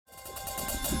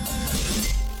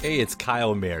Hey, it's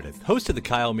Kyle Meredith, host of the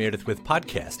Kyle Meredith With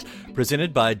podcast,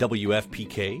 presented by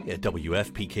WFPK at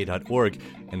WFPK.org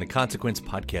and the Consequence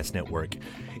Podcast Network.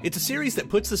 It's a series that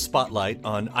puts the spotlight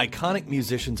on iconic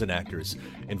musicians and actors,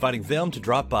 inviting them to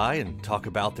drop by and talk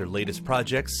about their latest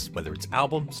projects, whether it's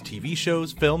albums, TV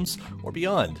shows, films, or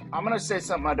beyond. I'm going to say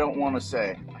something I don't want to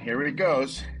say. Here it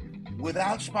goes.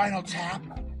 Without Spinal Tap,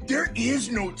 there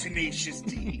is no Tenacious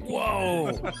D.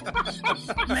 Whoa!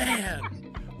 Man!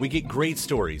 We get great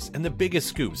stories and the biggest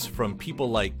scoops from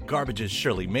people like Garbage's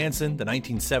Shirley Manson, the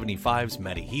 1975's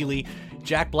Matty Healy,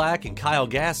 Jack Black and Kyle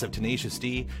Gass of Tenacious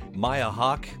D, Maya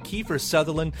Hawke, Kiefer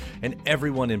Sutherland, and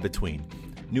everyone in between.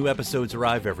 New episodes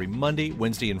arrive every Monday,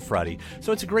 Wednesday, and Friday,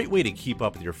 so it's a great way to keep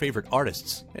up with your favorite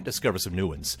artists and discover some new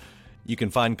ones. You can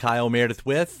find Kyle Meredith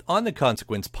With on the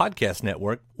Consequence Podcast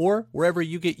Network or wherever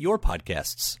you get your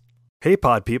podcasts. Hey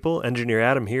pod people, Engineer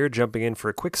Adam here, jumping in for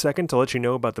a quick second to let you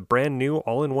know about the brand new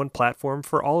all-in-one platform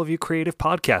for all of you creative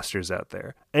podcasters out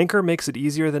there. Anchor makes it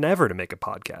easier than ever to make a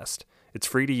podcast. It's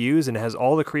free to use and has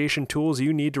all the creation tools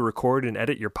you need to record and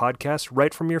edit your podcast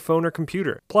right from your phone or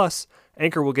computer. Plus,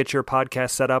 Anchor will get your podcast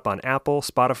set up on Apple,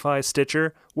 Spotify,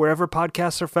 Stitcher, wherever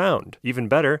podcasts are found. Even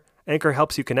better, Anchor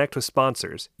helps you connect with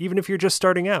sponsors, even if you're just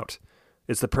starting out.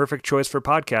 It's the perfect choice for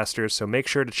podcasters, so make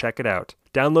sure to check it out.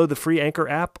 Download the free Anchor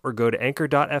app or go to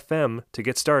anchor.fm to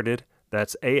get started.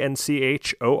 That's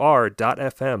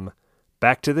ANCHOR.fm.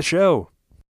 Back to the show.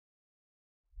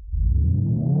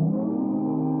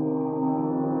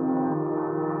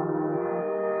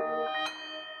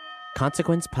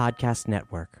 Consequence Podcast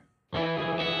Network.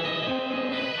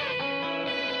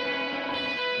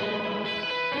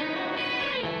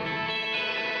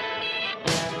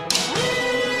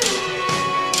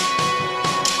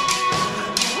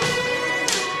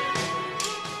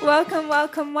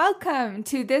 Welcome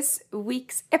to this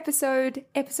week's episode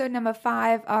number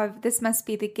 5 of This Must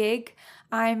Be the Gig.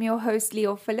 I'm your host,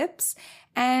 Leo Phillips,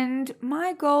 and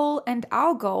my goal and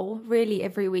our goal really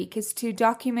every week is to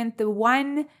document the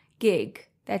one gig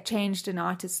that changed an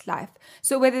artist's life.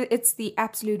 So whether it's the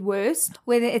absolute worst,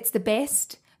 whether it's the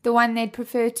best, the one they'd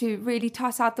prefer to really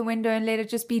toss out the window and let it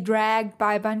just be dragged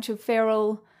by a bunch of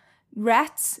feral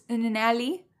rats in an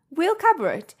alley, we'll cover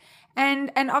it.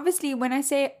 And obviously, when I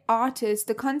say artist,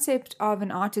 the concept of an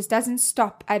artist doesn't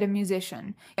stop at a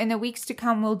musician. In the weeks to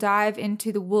come, we'll dive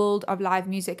into the world of live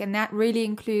music, and that really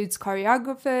includes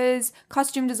choreographers,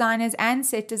 costume designers, and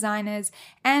set designers,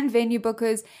 and venue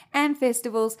bookers, and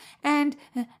festivals, and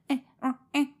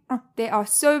there are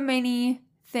so many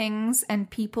things and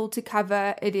people to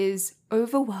cover. It is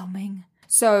overwhelming.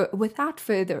 So without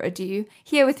further ado,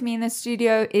 here with me in the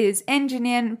studio is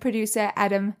engineer and producer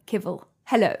Adam Kivel.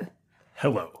 Hello.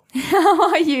 Hello.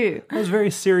 How are you? That was very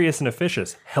serious and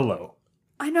officious. Hello.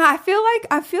 I know, I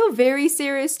feel very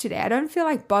serious today. I don't feel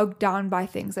like bogged down by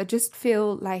things. I just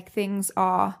feel like things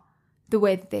are the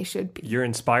way that they should be. You're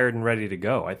inspired and ready to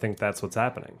go. I think that's what's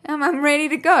happening. I'm ready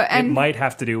to go. And it might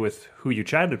have to do with who you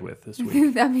chatted with this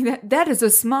week. I mean, that is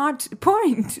a smart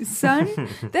point, son.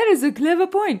 That is a clever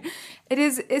point. It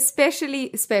is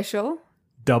especially special.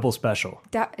 Double special.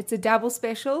 It's a double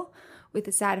special. With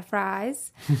a side of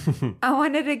fries. I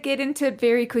wanted to get into it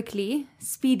very quickly,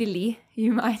 speedily,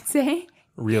 you might say.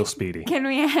 Real speedy. Can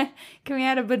we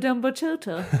add a badumbo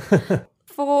chilter?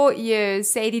 4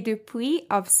 years, Sadie Dupuis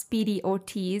of Speedy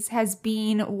Ortiz has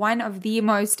been one of the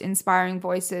most inspiring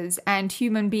voices and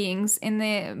human beings in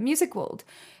the music world.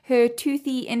 Her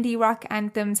toothy indie rock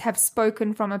anthems have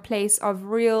spoken from a place of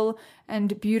real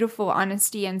and beautiful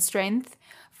honesty and strength.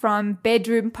 From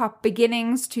bedroom pop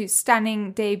beginnings to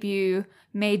stunning debut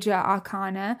Major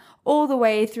Arcana, all the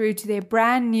way through to their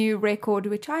brand new record,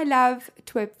 which I love,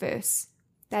 Twerpverse.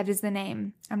 That is the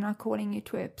name. I'm not calling you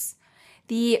Twerps.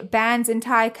 The band's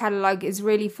entire catalog is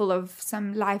really full of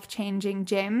some life-changing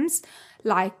gems,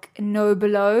 like No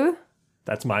Below.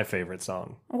 That's my favorite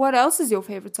song. What else is your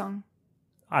favorite song?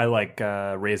 I like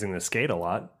Raising the Skate a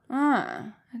lot.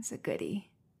 Ah, that's a goodie.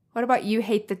 What about You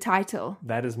Hate the Title?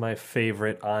 That is my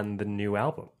favorite on the new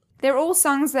album. They're all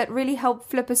songs that really help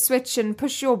flip a switch and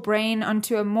push your brain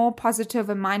onto a more positive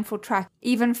and mindful track.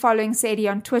 Even following Sadie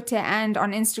on Twitter and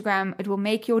on Instagram, it will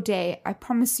make your day. I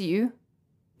promise you.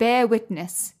 Bear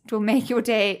witness. It will make your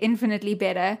day infinitely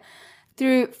better.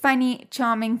 Through funny,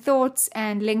 charming thoughts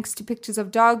and links to pictures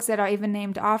of dogs that are even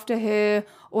named after her,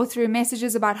 or through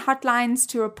messages about hotlines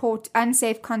to report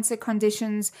unsafe concert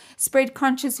conditions, spread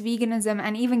conscious veganism,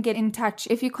 and even get in touch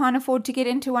if you can't afford to get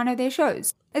into one of their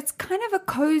shows. It's kind of a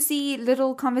cozy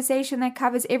little conversation that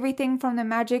covers everything from the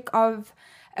magic of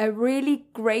a really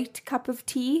great cup of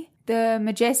tea, the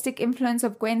majestic influence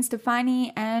of Gwen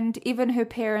Stefani, and even her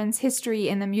parents' history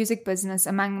in the music business,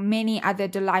 among many other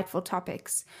delightful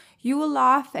topics. You will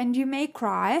laugh and you may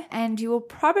cry, and you will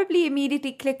probably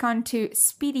immediately click onto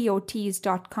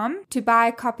speedyyourteas.com to buy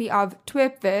a copy of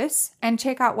Twerpverse and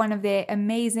check out one of their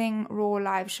amazing Raw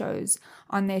live shows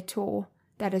on their tour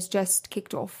that has just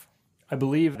kicked off. I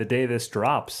believe the day this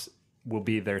drops will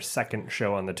be their second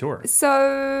show on the tour.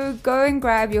 So go and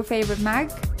grab your favorite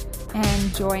mug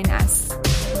and join us.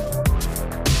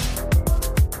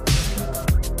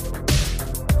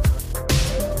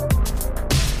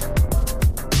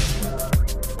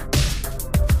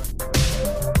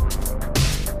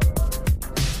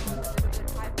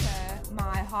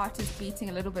 Heart is beating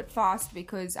a little bit fast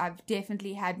because I've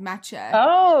definitely had matcha.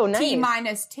 Oh, nice. T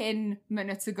minus 10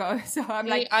 minutes ago. So I'm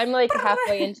like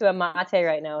halfway into a mate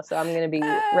right now, so I'm going to be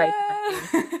right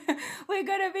back. We're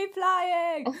going to be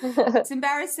flying. It's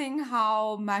embarrassing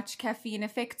how much caffeine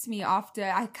affects me after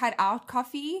I cut out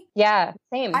coffee. Yeah,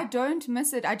 same. I don't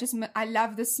miss it. I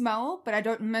love the smell, but I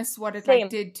don't miss what it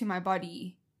did to my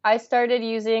body. I started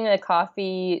using a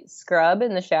coffee scrub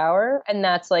in the shower, and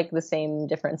that's like the same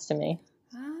difference to me.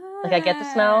 Like I get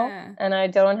the smell and I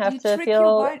don't have to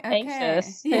feel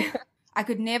anxious. Yeah. I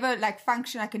could never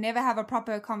function. I could never have a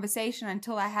proper conversation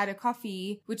until I had a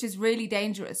coffee, which is really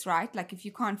dangerous, right? Like if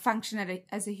you can't function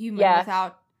as a human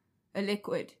without a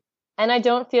liquid. And I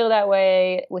don't feel that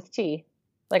way with tea.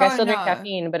 Like I still drink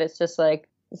caffeine, but it's just like,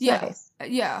 it's nice.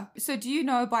 Yeah. So do you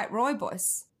know about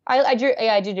Rooibos? I do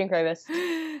drink Rooibos.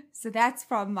 So that's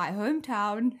from my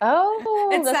hometown. Oh,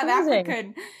 it's that's South amazing.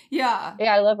 African. Yeah.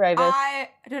 Yeah, I love Rooibos. I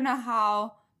don't know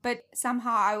how, but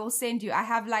somehow I will send you. I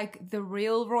have like the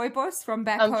real Rooibos from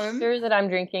back home. I'm sure that I'm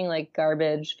drinking like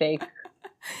garbage, fake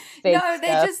no,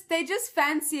 stuff. they just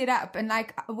fancy it up, and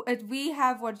like we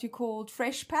have what you called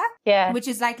Fresh Pack, which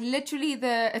is like literally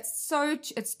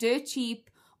it's dirt cheap.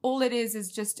 All it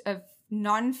is just a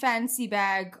non-fancy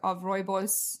bag of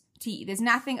Rooibos tea. There's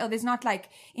nothing, there's not like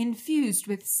infused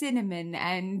with cinnamon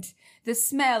and the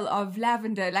smell of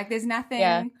lavender. Like there's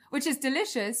nothing, which is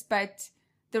delicious, but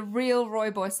the real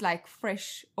Rooibos, like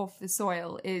fresh off the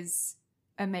soil, is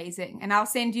amazing. And I'll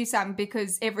send you some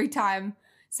because every time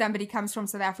somebody comes from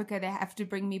South Africa, they have to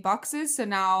bring me boxes. So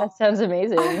now that sounds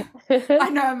amazing. I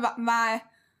know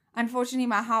unfortunately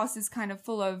my house is kind of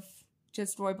full of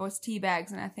just Rooibos tea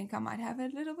bags, and I think I might have a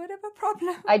little bit of a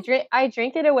problem. I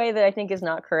drink it a way that I think is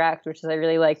not correct, which is I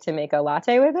really like to make a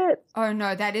latte with it. Oh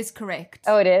no, that is correct.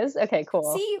 Oh, it is? Okay,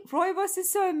 cool. See, Rooibos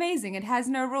is so amazing. It has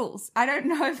no rules. I don't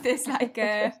know if there's like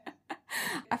I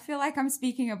feel like I'm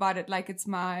speaking about it like it's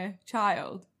my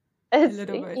child. It's, a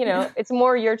little bit. You know, it's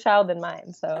more your child than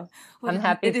mine, so I'm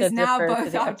happy it to is now defer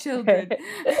both our children.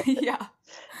 Yeah.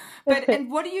 But and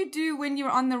what do you do when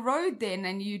you're on the road then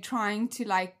and you're trying to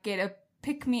like get a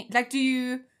pick me? Like do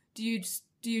you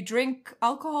drink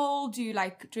alcohol? Do you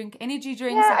like drink energy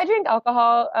drinks? Yeah, I drink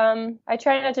alcohol. I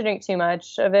try not to drink too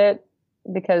much of it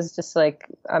because just like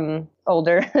I'm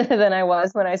older than I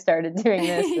was when I started doing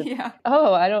this. Yeah.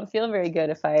 I don't feel very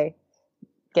good if I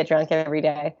get drunk every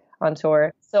day on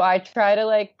tour. So I try to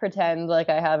like pretend like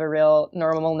I have a real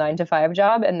normal 9-to-5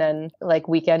 job and then like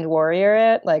weekend warrior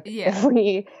it. Like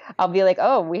I'll be like,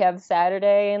 oh, we have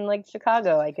Saturday in like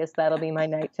Chicago. I guess that'll be my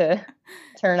night to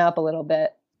turn up a little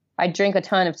bit. I drink a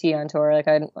ton of tea on tour. Like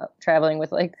I'm traveling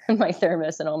with like my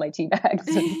thermos and all my tea bags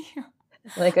and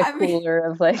like a cooler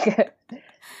of like.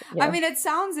 I mean, it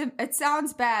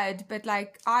sounds bad, but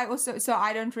like I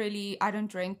don't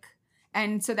drink.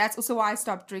 And so that's also why I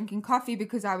stopped drinking coffee,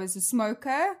 because I was a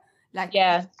smoker. Like,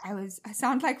 I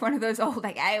sound like one of those old,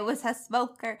 like, I was a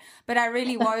smoker, but I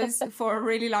really was for a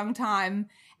really long time.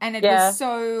 And it was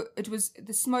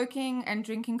the smoking and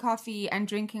drinking coffee and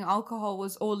drinking alcohol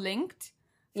was all linked.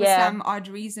 For some odd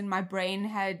reason, my brain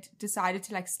had decided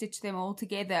to like stitch them all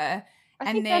together.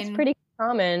 I think that's pretty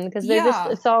common because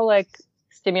it's all like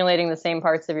stimulating the same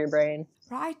parts of your brain.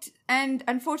 Right. And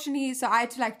unfortunately, so I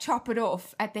had to like chop it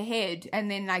off at the head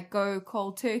and then like go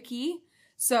cold turkey.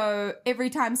 So every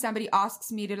time somebody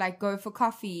asks me to like go for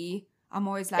coffee, I'm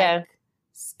always like,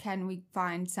 can we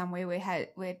find somewhere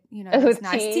where you know, there's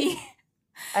nice tea?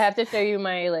 I have to show you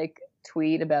my like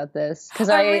tweet about this. Because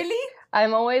really?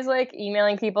 I'm always like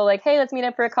emailing people like, hey, let's meet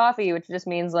up for a coffee, which just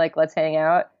means like, let's hang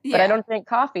out. Yeah. But I don't drink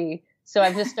coffee. So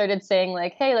I've just started saying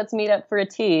like, hey, let's meet up for a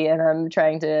tea. And I'm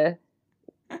trying to,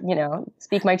 you know,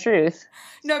 speak my truth.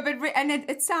 No, but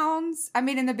it sounds, I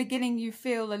mean, in the beginning you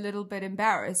feel a little bit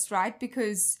embarrassed, right?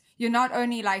 Because you're not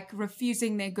only like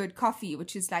refusing their good coffee,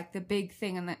 which is like the big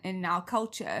thing in our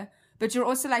culture, but you're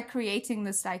also like creating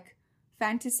this like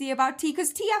fantasy about tea.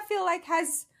 Because tea, I feel like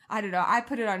has, I don't know, I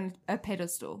put it on a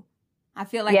pedestal. I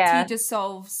feel like tea just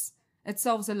solves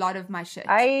a lot of my shit.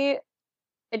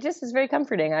 It just is very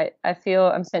comforting. I feel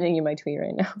I'm sending you my tweet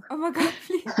right now. Oh my God,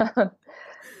 please.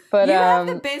 But you have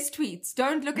the best tweets.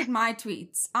 Don't look at my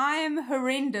tweets. I am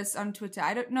horrendous on Twitter.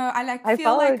 I don't know. I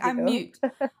feel like I'm mute.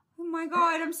 Oh my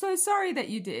God, I'm so sorry that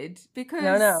you did.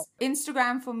 Because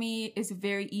Instagram for me is a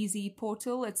very easy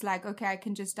portal. It's like, okay, I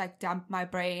can just like dump my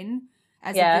brain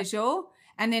as a visual.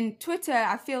 And then Twitter,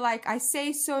 I feel like I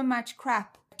say so much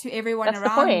crap to everyone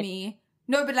around me.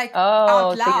 No, but like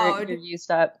out loud. So you're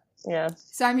used up. Yeah.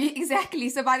 So exactly.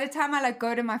 So by the time I like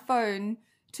go to my phone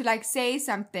to like say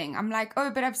something, I'm like, oh,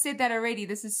 but I've said that already.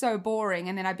 This is so boring.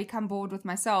 And then I become bored with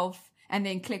myself and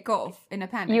then click off in a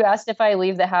panic. You asked if I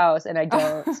leave the house and I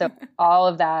don't. So all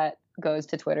of that goes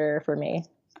to Twitter for me.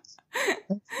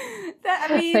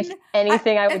 Like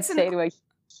anything I would say to a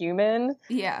human,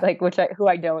 like who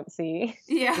I don't see,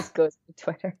 just goes to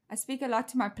Twitter. I speak a lot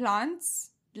to my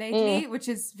plants lately, which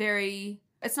is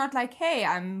it's not like, hey,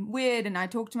 I'm weird and I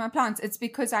talk to my plants. It's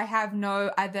because I have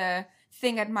no other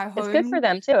thing at my home. It's good for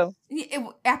them too.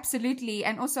 Absolutely.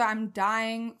 And also I'm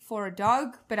dying for a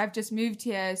dog, but I've just moved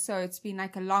here. So it's been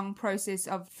like a long process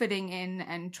of fitting in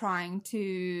and trying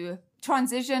to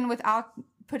transition without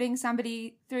putting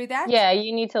somebody through that. Yeah,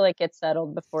 you need to like get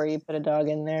settled before you put a dog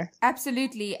in there.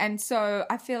 Absolutely. And so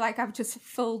I feel like I've just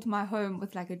filled my home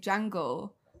with like a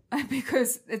jungle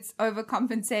because it's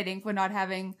overcompensating for not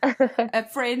having a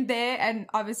friend there. And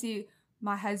obviously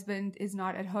my husband is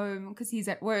not at home because he's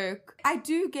at work. I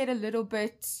do get a little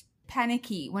bit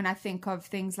panicky when I think of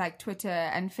things like Twitter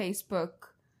and Facebook,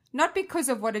 not because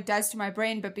of what it does to my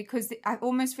brain, but because I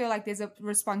almost feel like there's a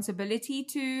responsibility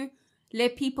to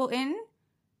let people in.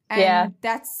 And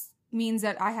that means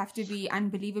that I have to be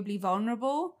unbelievably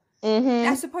vulnerable. Mm-hmm.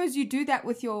 I suppose you do that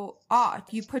with your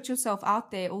art. You put yourself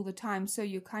out there all the time, so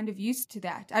you're kind of used to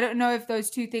that. I don't know if those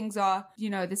two things are,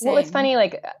 the same. Well, it's funny,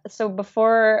 like, so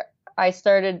before I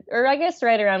started, or I guess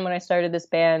right around when I started this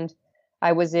band,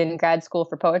 I was in grad school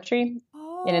for poetry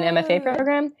in an MFA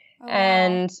program. Oh,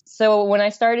 and so when I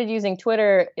started using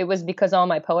Twitter, it was because all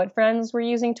my poet friends were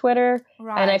using Twitter.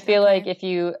 Right, and I feel like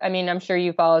I'm sure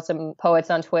you follow some poets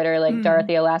on Twitter, like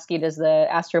Dorothy Alasky does the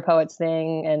Astro Poets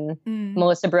thing, and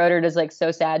Melissa Broder does like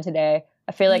So Sad Today.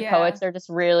 I feel like poets are just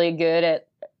really good at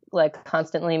like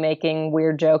constantly making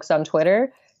weird jokes on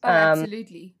Twitter. Oh,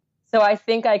 absolutely. So I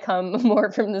think I come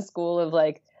more from the school of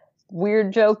like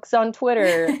weird jokes on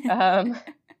Twitter.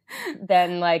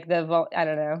 Than like I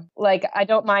don't know. Like I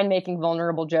don't mind making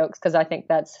vulnerable jokes because I think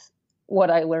that's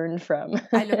what I learned from.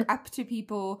 I look up to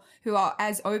people who are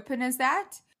as open as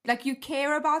that. Like you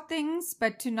care about things,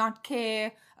 but to not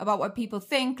care about what people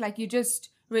think, like you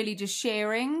just really just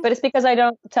sharing. But it's because I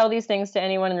don't tell these things to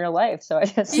anyone in real life, so I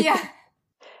just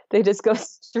they just go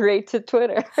straight to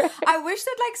Twitter. I wish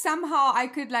that like somehow I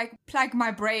could like plug my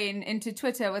brain into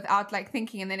Twitter without like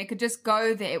thinking, and then it could just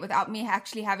go there without me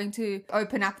actually having to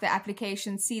open up the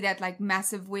application, see that like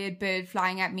massive weird bird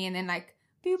flying at me, and then like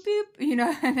boop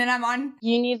boop, and then I'm on.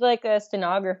 You need like a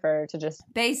stenographer to just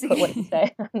basically put what you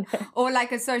say. Or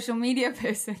like a social media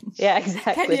person. Yeah,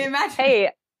 exactly. Can you imagine?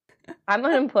 Hey, I'm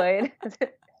unemployed.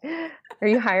 Are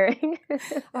you hiring?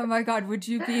 Oh my God, would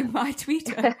you be my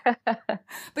tweeter?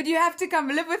 But you have to come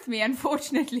live with me,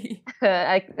 unfortunately.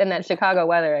 In that Chicago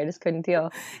weather, I just couldn't deal.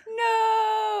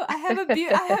 No,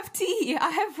 I have tea. I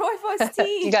have rooibos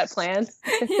tea. You got plans?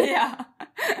 Yeah.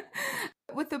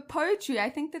 With the poetry, I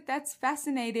think that's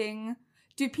fascinating.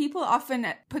 Do people often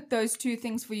put those two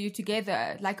things for you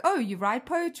together? Like, oh, you write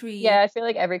poetry. Yeah, I feel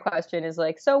like every question is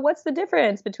like, so what's the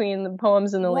difference between the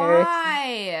poems and the lyrics?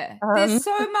 Why? There's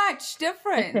so much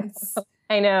difference.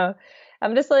 I know.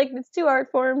 I'm just like, it's two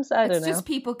art forms. I don't know. It's just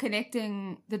people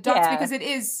connecting the dots because it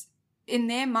is, in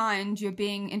their mind, you're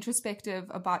being introspective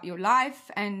about your life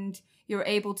and you're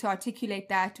able to articulate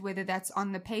that, whether that's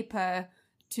on the paper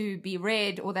to be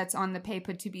read or that's on the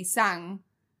paper to be sung.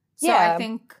 So I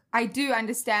think I do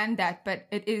understand that, but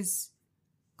it is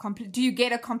do you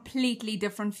get a completely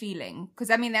different feeling? Because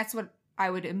I mean, that's what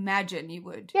I would imagine you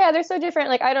would. Yeah, they're so different.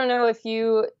 Like, I don't know if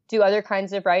you do other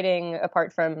kinds of writing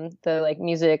apart from the like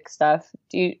music stuff.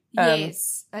 Do you?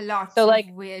 Yes, a lot. So like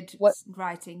weird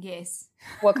writing. Yes.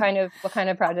 What kind of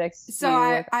projects? So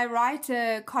I write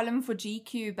a column for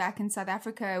GQ back in South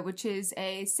Africa, which is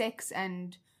a sex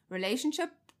and relationship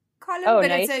column. Oh, but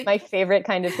nice. My favorite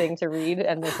kind of thing to read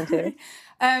and listen to.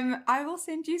 I will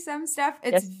send you some stuff.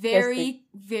 It's very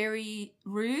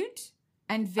rude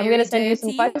and very I'm going to send dirty. you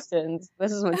some questions.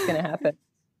 This is what's going to happen.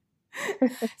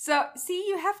 So, see,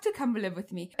 you have to come live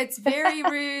with me. It's very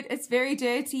rude. It's very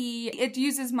dirty. It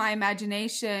uses my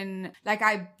imagination. Like,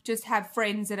 I just have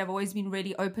friends that have always been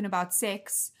really open about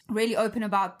sex, really open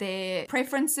about their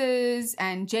preferences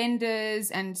and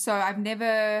genders. And so I've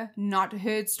never not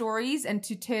heard stories, and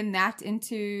to turn that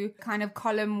into kind of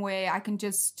column where I can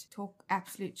just talk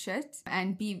absolute shit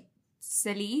and be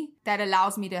silly, that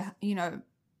allows me to,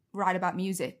 write about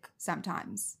music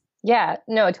sometimes. Yeah,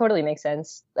 no, it totally makes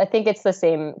sense. I think it's the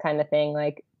same kind of thing,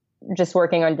 like just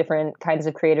working on different kinds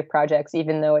of creative projects,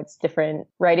 even though it's different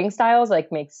writing styles, like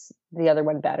makes the other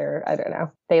one better. I don't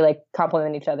know. They like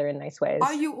complement each other in nice ways.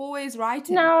 Are you always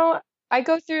writing? No, I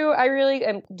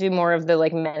really do more of the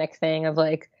like manic thing of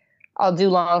like, I'll do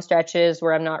long stretches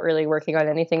where I'm not really working on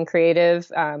anything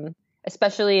creative.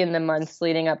 Especially in the months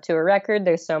leading up to a record,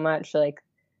 there's so much like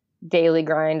daily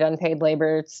grind, unpaid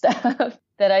labor stuff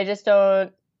that I just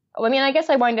don't. I mean, I guess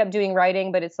I wind up doing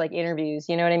writing, but it's like interviews,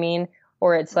 you know what I mean?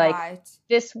 Or it's like,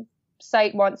 this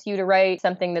site wants you to write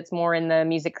something that's more in the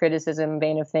music criticism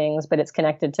vein of things, but it's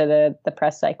connected to the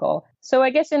press cycle. So I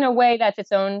guess in a way that's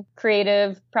its own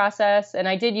creative process. And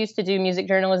I did used to do music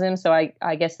journalism, so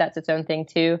I guess that's its own thing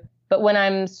too. But when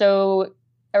I'm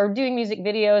doing music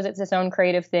videos, it's its own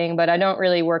creative thing, but I don't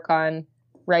really work on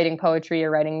writing poetry or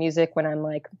writing music when I'm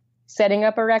like setting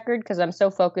up a record, because I'm so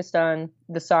focused on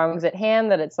the songs at hand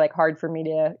that it's like hard for me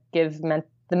to give the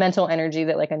mental energy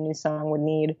that like a new song would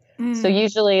need. So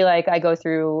usually like I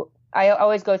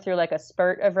always go through like a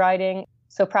spurt of writing.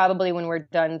 So probably when we're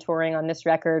done touring on this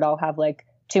record, I'll have like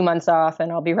 2 months off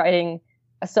and I'll be writing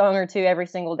a song or two every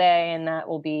single day. And that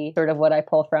will be sort of what I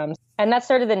pull from. And that's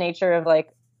sort of the nature of like,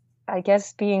 I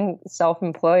guess, being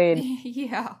self-employed.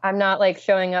 Yeah. I'm not like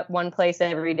showing up one place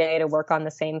every day to work on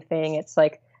the same thing. It's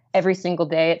like every single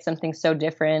day it's something so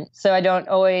different. So I don't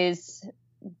always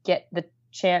get the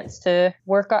chance to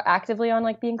work actively on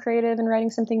like being creative and writing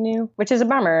something new, which is a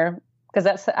bummer,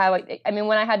 because I mean,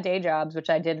 when I had day jobs, which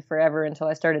I did forever until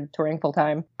I started touring full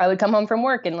time, I would come home from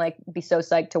work and like be so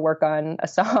psyched to work on a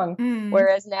song.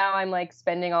 Whereas now I'm like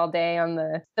spending all day on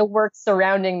the work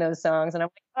surrounding those songs. And I'm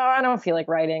like, oh, I don't feel like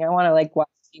writing. I want to like watch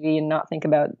TV and not think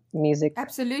about music.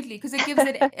 Absolutely, because it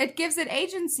gives it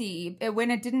agency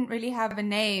when it didn't really have a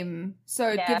name. So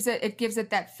it gives it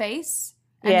that face,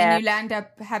 and then you land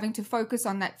up having to focus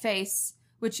on that face,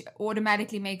 which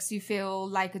automatically makes you feel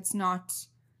like it's not,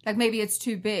 like maybe it's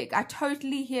too big. I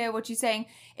totally hear what you're saying.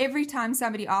 Every time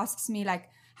somebody asks me like,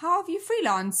 how have you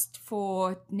freelanced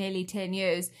for nearly 10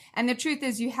 years? And the truth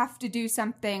is you have to do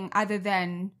something other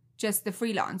than just the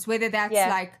freelance, whether that's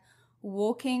like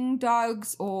walking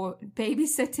dogs or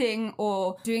babysitting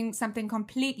or doing something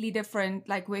completely different,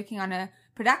 like working on a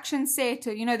production set,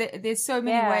 or, there's so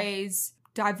many ways.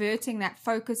 Diverting that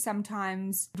focus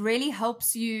sometimes really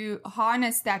helps you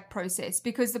harness that process,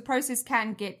 because the process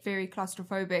can get very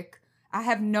claustrophobic. I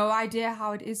have no idea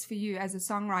how it is for you as a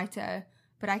songwriter,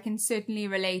 but I can certainly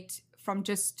relate from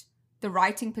just the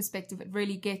writing perspective. It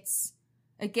really gets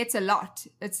a lot.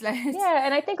 It's like,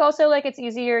 and I think also like it's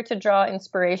easier to draw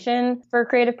inspiration for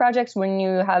creative projects when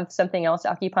you have something else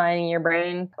occupying your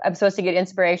brain. I'm supposed to get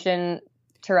inspiration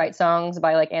to write songs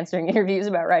by like answering interviews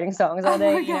about writing songs all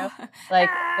day, like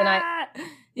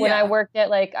when I worked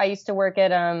at like, I used to work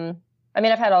at, I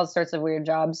mean, I've had all sorts of weird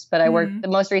jobs, but the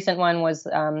most recent one was,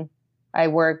 I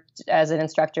worked as an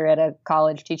instructor at a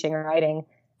college teaching writing,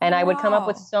 and I would come up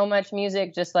with so much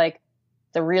music, just like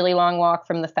the really long walk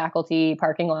from the faculty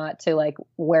parking lot to like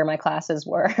where my classes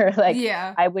were.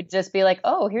 I would just be like,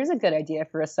 oh, here's a good idea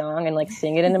for a song, and like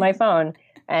sing it into my phone.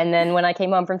 And then when I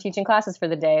came home from teaching classes for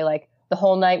the day, like the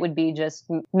whole night would be just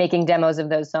making demos of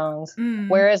those songs.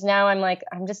 Whereas now I'm like,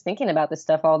 I'm just thinking about this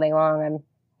stuff all day long.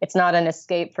 It's not an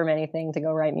escape from anything to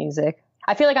go write music.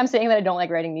 I feel like I'm saying that I don't like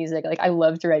writing music. Like I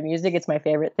love to write music. It's my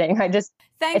favorite thing.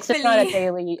 It's just not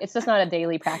a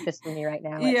daily practice for me right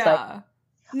now. It's like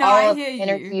all the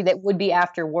energy that would be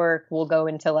after work will go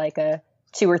into like a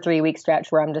 2 or 3 week stretch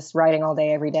where I'm just writing all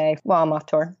day, every day while I'm off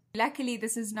tour. Luckily,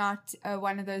 this is not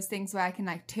one of those things where I can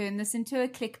like turn this into a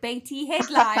clickbaity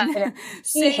headline.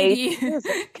 She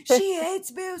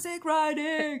hates music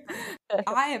writing.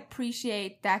 I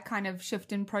appreciate that kind of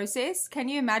shift in process. Can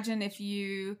you imagine if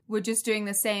you were just doing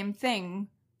the same thing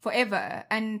forever?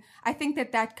 And I think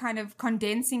that kind of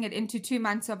condensing it into 2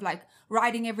 months of like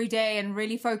writing every day and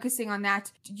really focusing on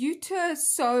that, you tour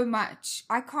so much.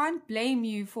 I can't blame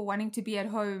you for wanting to be at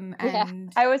home.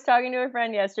 And I was talking to a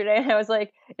friend yesterday and I was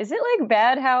like, is it like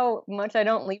bad how much I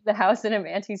don't leave the house and I'm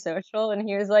antisocial? And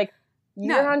he was like,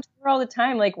 you're on tour all the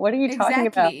time. Like, what are you talking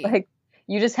about? Like,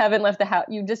 you just haven't left the house.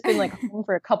 You've just been like home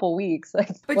for a couple weeks.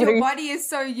 Like, but your body is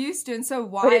so used to and so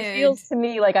wired. But it feels to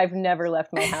me like I've never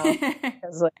left my house.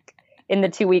 Because like in the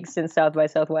 2 weeks since South by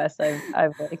Southwest,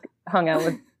 I've like hung out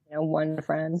with one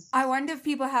friend. I wonder if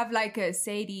people have like a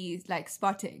Sadie like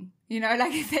spotting,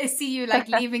 like if they see you like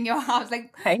leaving your house,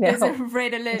 like there's a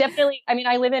red alert. Definitely. I mean,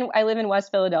 I live in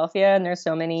West Philadelphia, and there's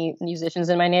so many musicians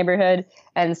in my neighborhood,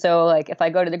 and so like if I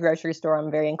go to the grocery store, I'm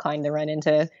very inclined to run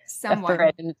into someone, a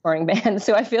friend in a touring band.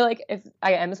 So I feel like if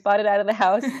I am spotted out of the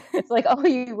house, it's like, oh,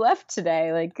 you left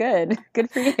today, like good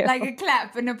for you. Like a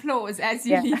clap and applause as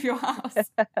you leave your house.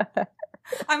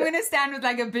 I'm going to stand with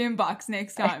like a boombox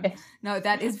next time. No,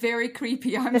 that is very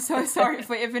creepy. I'm so sorry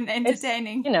for even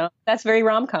entertaining. That's very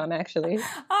rom-com, actually.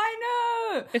 I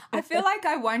know. I feel like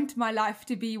I want my life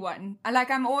to be one.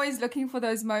 I'm always looking for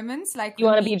those moments. Like you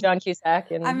want to be John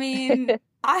Cusack. I mean,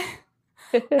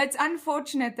 it's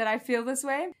unfortunate that I feel this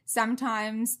way.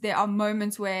 Sometimes there are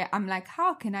moments where I'm like,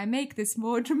 how can I make this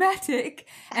more dramatic?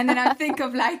 And then I think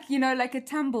of like a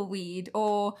tumbleweed,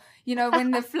 or,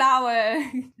 when the flower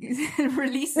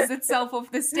releases itself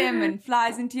off the stem and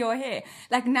flies into your hair.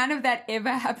 Like none of that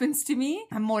ever happens to me.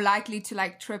 I'm more likely to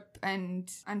like trip and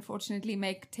unfortunately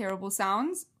make terrible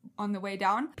sounds on the way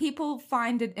down. People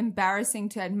find it embarrassing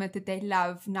to admit that they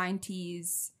love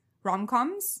 90s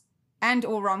rom-coms. And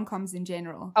or rom-coms in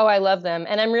general. Oh, I love them.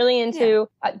 And I'm really into,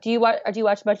 do you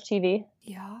watch much TV?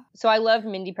 Yeah. So I loved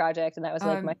Mindy Project, and that was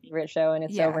like my favorite show, and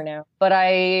it's over now. But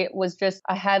I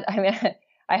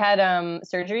had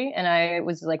surgery, and I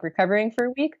was like recovering for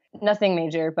a week. Nothing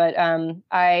major, but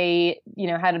I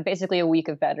had basically a week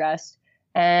of bed rest,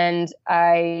 and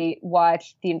I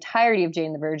watched the entirety of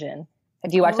Jane the Virgin.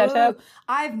 Do you watch that show?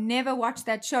 I've never watched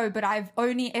that show, but I've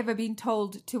only ever been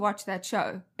told to watch that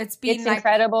show. It's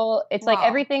incredible. It's like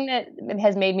everything that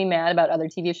has made me mad about other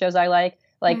TV shows I like.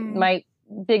 Like my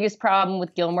biggest problem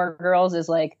with Gilmore Girls is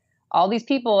like all these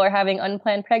people are having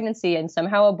unplanned pregnancy and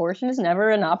somehow abortion is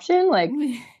never an option. Like,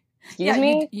 excuse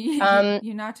me?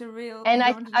 You're not a real... And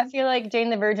I feel like Jane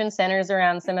the Virgin centers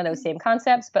around some of those same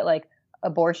concepts, but like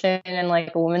abortion and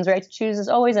like a woman's right to choose is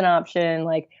always an option.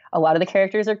 Like a lot of the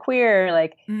characters are queer.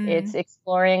 Like it's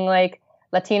exploring like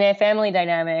Latina family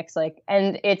dynamics. Like,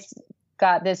 and it's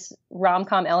got this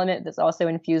rom-com element that's also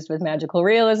infused with magical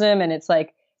realism. And it's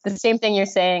like the same thing you're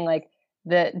saying, like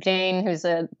the Jane, who's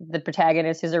the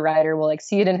protagonist, who's a writer, will like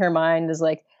see it in her mind as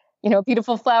like, a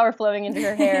beautiful flower flowing into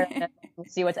her hair and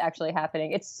see what's actually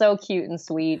happening. It's so cute and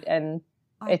sweet. And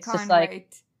it's just like,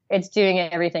 wait. It's doing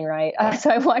everything right. So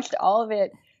I watched all of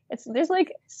it. There's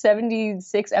like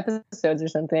 76 episodes or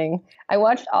something. I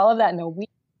watched all of that in a week.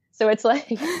 So it's like...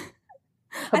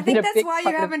 I think that's why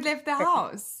you haven't left the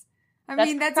house. I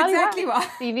mean, that's exactly why.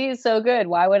 TV is so good.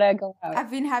 Why would I go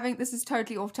out? This is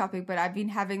totally off topic, but I've been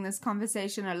having this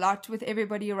conversation a lot with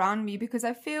everybody around me because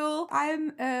I feel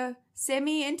I'm a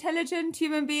semi-intelligent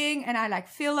human being and I like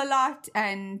feel a lot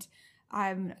and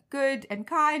I'm good and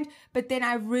kind, but then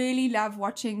I really love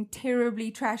watching terribly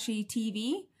trashy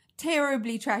TV,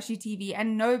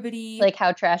 and nobody... Like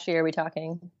how trashy are we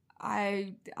talking?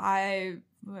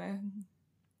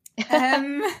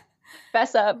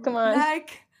 Fess up, come on.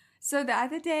 So the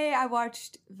other day I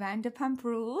watched Vanderpump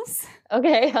Rules.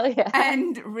 Okay, hell yeah.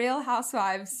 And Real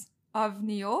Housewives of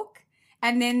New York.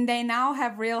 And then they now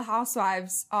have Real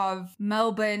Housewives of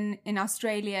Melbourne in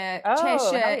Australia,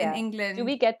 Cheshire in England. Do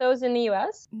we get those in the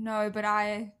US? No, but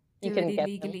I do it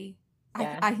illegally.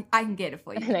 Yeah. I can get it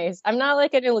for you. Nice. I'm not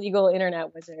like an illegal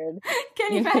internet wizard.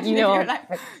 Can you imagine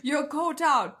you're caught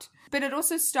out? But it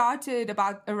also started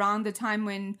around the time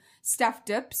when stuff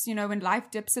dips, when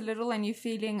life dips a little and you're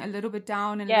feeling a little bit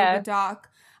down and a little bit dark.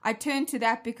 I turn to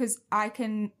that because I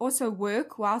can also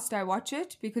work whilst I watch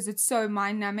it because it's so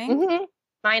mind-numbing. Mm-hmm.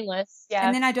 Mindless, yeah.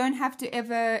 And then I don't have to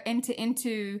ever enter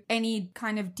into any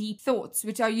kind of deep thoughts,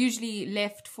 which are usually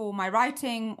left for my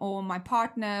writing or my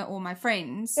partner or my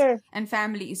friends and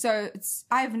family. So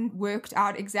I haven't worked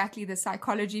out exactly the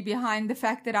psychology behind the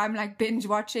fact that I'm like binge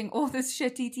watching all this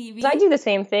shitty TV. I do the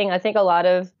same thing. I think a lot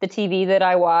of the TV that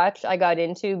I watch, I got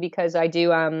into because I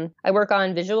do, I work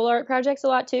on visual art projects a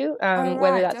lot too.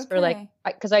 Whether that's for like,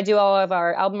 because I do all of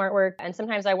our album artwork and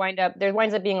sometimes there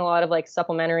winds up being a lot of like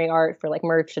supplementary art for like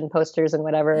merch and posters and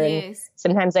whatever. Yes. And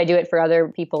sometimes I do it for other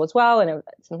people as well. And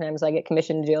sometimes I get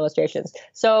commissioned to do illustrations.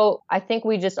 So I think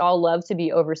we just all love to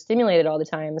be overstimulated all the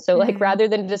time. So like rather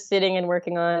than just sitting and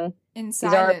working on these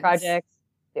art projects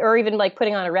or even like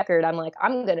putting on a record, I'm like,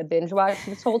 I'm going to binge watch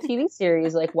this whole TV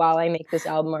series like while I make this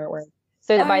album artwork.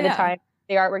 So that by the time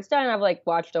the artwork's done, I've like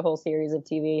watched a whole series of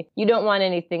TV. You don't want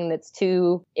anything that's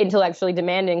too intellectually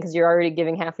demanding because you're already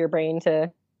giving half your brain to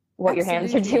what your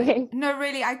hands are doing. No,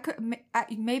 really,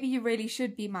 maybe you really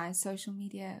should be my social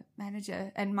media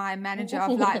manager and my manager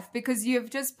of life, because you've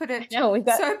just put it we've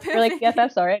got, so perfectly. We're like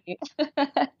BFFs already.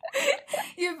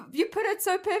 You put it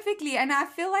so perfectly, and I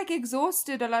feel like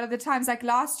exhausted a lot of the times. Like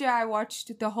last year, I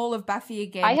watched the whole of Buffy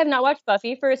again. I have not watched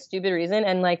Buffy for a stupid reason,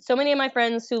 and like so many of my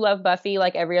friends who love Buffy,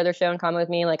 like every other show in common with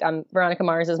me, like Veronica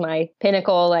Mars is my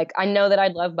pinnacle. Like I know that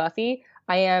I'd love Buffy.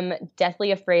 I am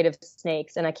deathly afraid of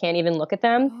snakes, and I can't even look at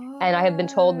them. And I have been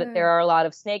told that there are a lot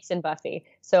of snakes in Buffy.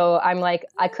 So I'm like,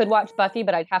 I could watch Buffy,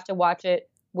 but I'd have to watch it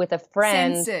with a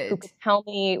friend who could tell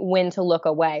me when to look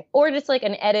away, or just like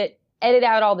an edit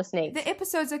out all the snakes. The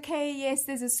episode's okay. Yes,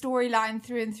 there's a storyline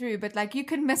through and through, but like you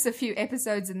can miss a few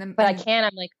episodes in them. But I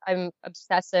can't. I'm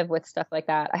obsessive with stuff like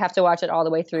that. I have to watch it all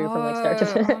the way through from like start to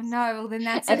finish. Oh no, well then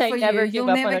that's it for you. You'll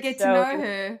never get to know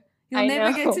her. You'll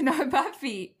never get to know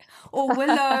Buffy or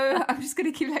Willow. I'm just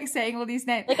gonna keep like saying all these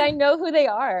names. Like I know who they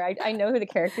are. I know who the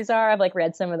characters are. I've like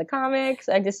read some of the comics.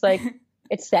 I just like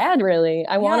it's sad, really.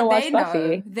 I want to watch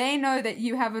Buffy. They know that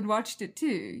you haven't watched it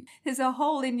too. There's a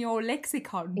hole in your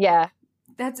lexicon. Yeah.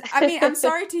 I'm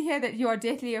sorry to hear that you are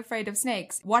deathly afraid of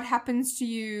snakes. What happens to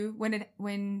you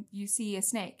when you see a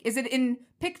snake? Is it in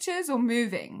pictures or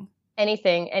moving?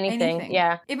 Anything.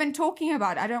 Yeah. Even talking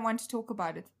about it, I don't want to talk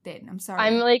about it then. I'm sorry.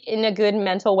 I'm like in a good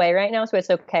mental way right now, so it's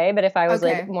okay. But if I was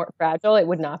like more fragile, it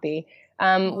would not be.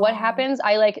 What happens?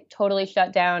 I like totally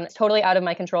shut down, totally out of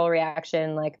my control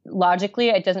reaction. Like logically,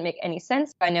 it doesn't make any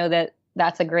sense. I know that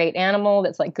that's a great animal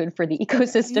that's like good for the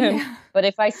ecosystem. Yeah. But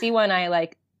if I see one,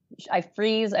 I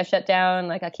freeze, I shut down.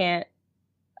 Like I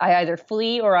either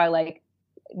flee or I like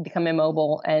become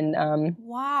immobile. And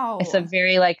wow, it's a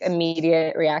very like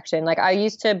immediate reaction. Like I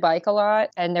used to bike a lot,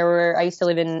 and I used to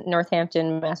live in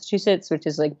Northampton, Massachusetts, which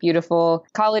is like beautiful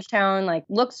college town, like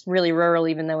looks really rural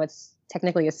even though it's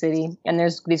technically a city. And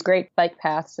there's these great bike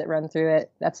paths that run through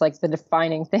it. That's like the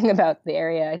defining thing about the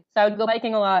area. So I would go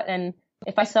biking a lot, and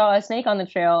if I saw a snake on the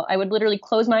trail, I would literally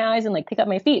close my eyes and like pick up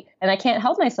my feet, and I can't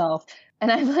help myself.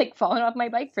 And I've like fallen off my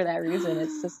bike for that reason.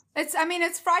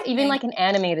 It's frightening. Even like an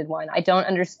animated one. I don't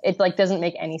understand. It like doesn't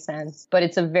make any sense, but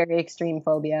it's a very extreme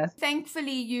phobia.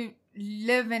 Thankfully, you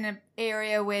live in an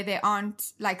area where there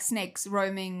aren't like snakes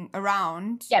roaming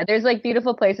around. Yeah, there's like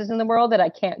beautiful places in the world that I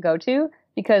can't go to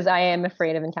because I am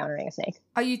afraid of encountering a snake.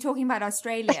 Are you talking about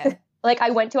Australia? Like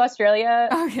I went to Australia.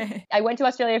 Okay. I went to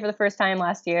Australia for the first time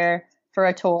last year for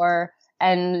a tour,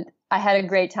 and I had a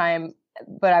great time.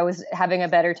 But I was having a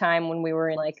better time when we were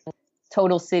in like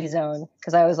total city zone,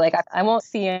 because I was like, I won't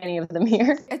see any of them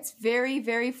here. It's very,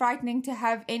 very frightening to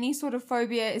have any sort of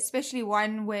phobia, especially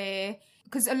one where,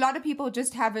 because a lot of people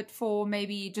just have it for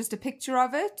maybe just a picture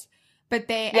of it, but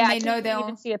they know they'll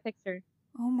even see a picture.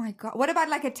 Oh my God. What about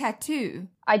like a tattoo?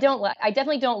 I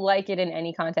definitely don't like it in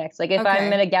any context. Like if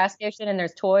I'm at a gas station and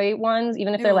there's toy ones,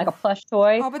 even if they're like a plush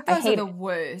toy. Oh, but those are the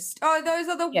worst. Oh, those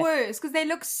are the worst because they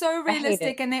look so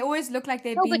realistic and they always look like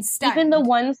they've been stunned. Even the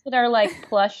ones that are like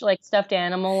plush, like stuffed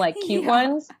animal, like cute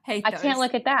ones, I can't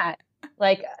look at that.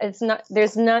 Like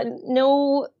there's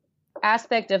no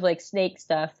aspect of like snake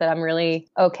stuff that I'm really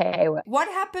okay with. What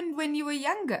happened when you were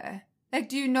younger? Like,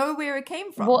 do you know where it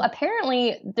came from? Well,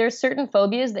 apparently there's certain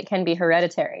phobias that can be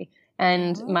hereditary.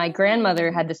 And my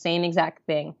grandmother had the same exact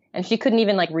thing. And she couldn't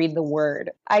even like read the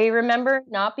word. I remember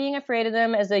not being afraid of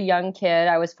them as a young kid.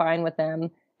 I was fine with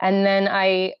them. And then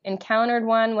I encountered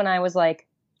one when I was like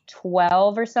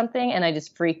 12 or something. And I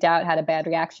just freaked out, had a bad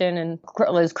reaction, and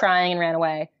was crying and ran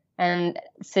away. And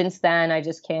since then, I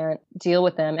just can't deal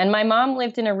with them. And my mom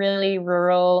lived in a really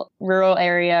rural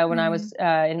area when I was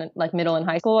in like middle and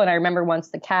high school. And I remember once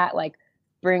the cat like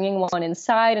bringing one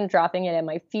inside and dropping it at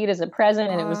my feet as a present,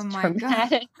 and it was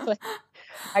traumatic.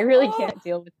 I really can't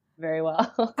deal with it very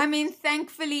well. I mean,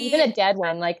 thankfully, even a dead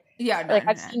one,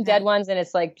 I've seen dead ones, and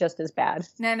it's like just as bad.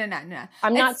 No.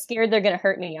 I'm not scared they're gonna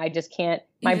hurt me. I just can't.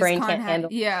 My brain can't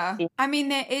handle. Yeah, I mean,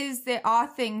 there are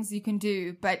things you can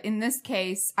do, but in this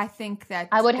case, I think that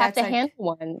I would have to handle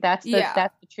one. That's the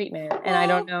treatment, and I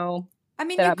don't know. I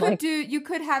mean, you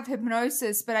could have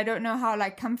hypnosis, but I don't know how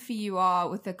like comfy you are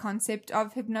with the concept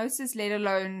of hypnosis, let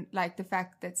alone like the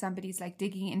fact that somebody's like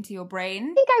digging into your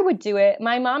brain. I think I would do it.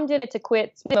 My mom did it to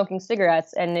quit smoking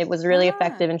cigarettes, and it was really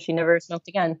effective, and she never smoked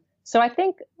again. So I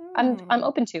think I'm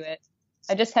open to it.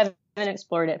 I just haven't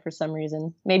explored it for some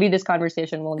reason. Maybe this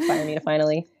conversation will inspire me to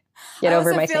finally get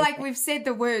over my. I feel like we've said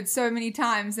the word so many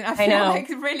times, and I feel like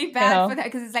really bad for that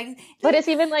because it's like. But it's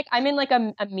even like I'm in like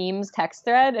a memes text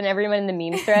thread, and everyone in the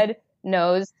memes thread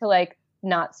knows to like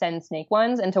not send snake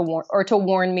ones and to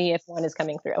warn me if one is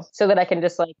coming through so that I can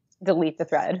just like delete the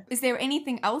thread. Is there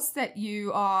anything else that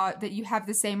you have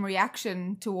the same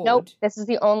reaction toward? Nope. This is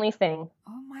the only thing.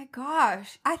 Oh my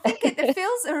gosh. I think it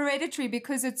feels hereditary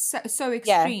because it's so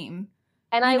extreme.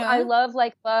 Yeah. And I love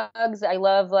like bugs. I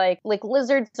love like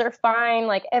lizards are fine.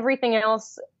 Like anything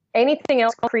else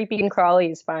creepy and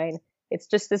crawly is fine. It's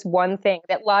just this one thing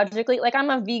that logically, like I'm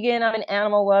a vegan, I'm an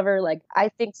animal lover. Like I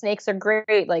think snakes are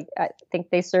great. Like I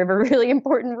think they serve a really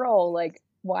important role. Like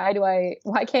why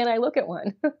can't I look at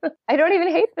one? I don't even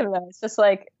hate them though. It's just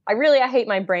like, I hate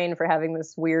my brain for having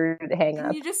this weird hang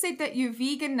up. You just said that you're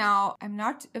vegan now. I'm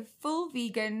not a full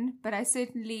vegan, but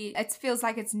it feels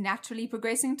like it's naturally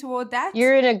progressing toward that.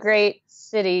 You're in a great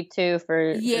city too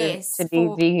to be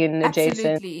vegan adjacent.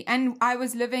 Absolutely. And I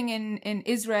was living in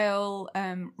Israel,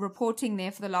 reporting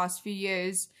there for the last few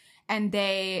years. And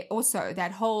they also,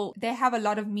 they have a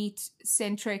lot of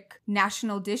meat-centric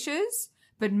national dishes.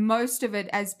 But most of it,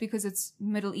 because it's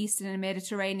Middle Eastern and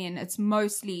Mediterranean, it's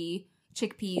mostly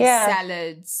chickpeas,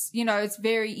 salads. It's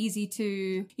very easy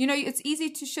to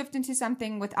shift into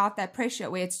something without that pressure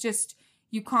where it's just,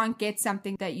 you can't get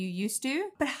something that you used to.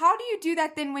 But how do you do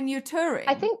that then when you're touring?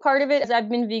 I think part of it is I've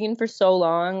been vegan for so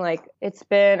long. Like I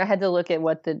had to look at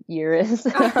what the year is.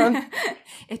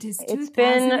 It is 2018.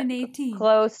 It's been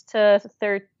close to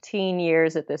 13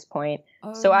 years at this point.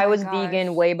 Oh, so I was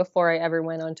vegan way before I ever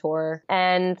went on tour.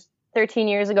 And 13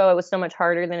 years ago, it was so much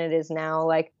harder than it is now.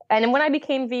 And when I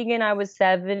became vegan, I was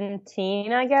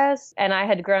 17, I guess. And I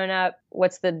had grown up,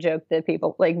 what's the joke that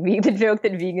people, the joke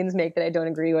that vegans make that I don't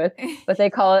agree with? But they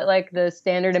call it, the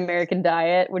standard American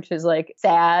diet, which is,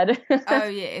 sad. Oh,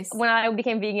 yes. When I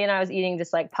became vegan, I was eating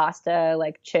just, pasta,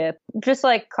 chip, just,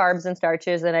 carbs and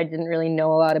starches, and I didn't really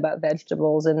know a lot about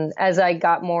vegetables. And as I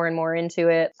got more and more into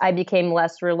it, I became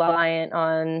less reliant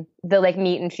on the,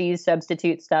 meat and cheese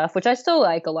substitute stuff, which I still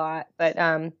like a lot. But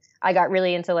I got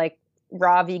really into,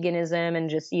 raw veganism and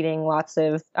just eating lots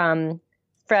of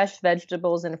fresh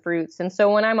vegetables and fruits. And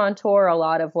so when I'm on tour, a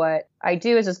lot of what I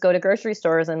do is just go to grocery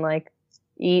stores and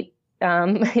eat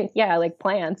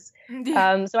plants.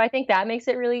 So I think that makes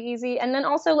it really easy. And then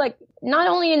also not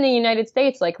only in the United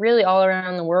States, really all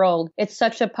around the world, it's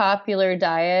such a popular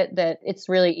diet that it's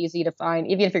really easy to find,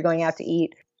 even if you're going out to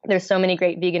eat. There's so many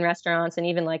great vegan restaurants, and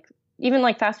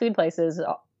even fast food places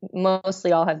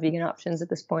mostly all have vegan options at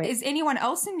this point. Is anyone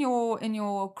else in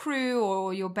your crew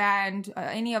or your band,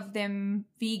 any of them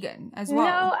vegan as well?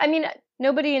 No, I mean,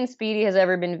 nobody in Speedy has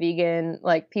ever been vegan.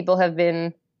 People have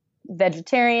been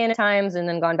vegetarian at times and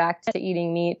then gone back to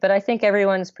eating meat. But I think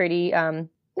everyone's pretty,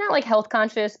 not health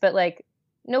conscious, but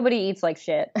nobody eats like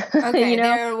shit. Okay,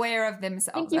 they're aware of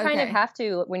themselves. I think you kind of have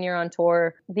to when you're on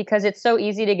tour, because it's so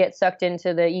easy to get sucked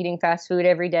into the eating fast food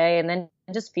every day and then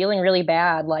just feeling really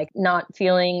bad, not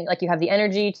feeling like you have the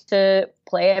energy to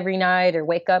play every night or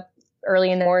wake up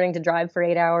early in the morning to drive for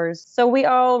 8 hours. So we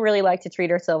all really like to treat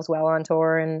ourselves well on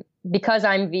tour. And because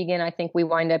I'm vegan, I think we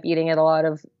wind up eating at a lot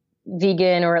of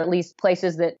vegan, or at least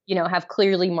places that, have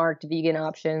clearly marked vegan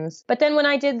options. But then when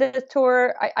I did the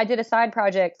tour, I did a side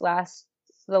project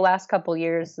the last couple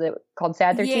years called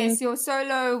Sad 13. Yes, your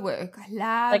solo work. I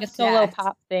love a solo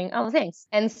pop thing. Oh, thanks.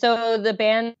 And so the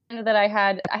band that I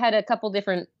had a couple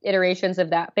different iterations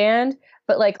of that band,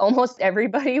 but almost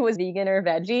everybody was vegan or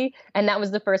veggie. And that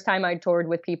was the first time I toured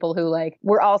with people who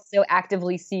were also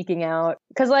actively seeking out.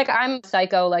 Because I'm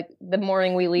psycho. The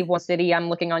morning we leave one city, I'm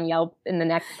looking on Yelp in the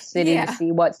next city to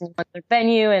see what's in their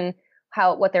venue and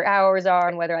what their hours are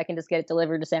and whether I can just get it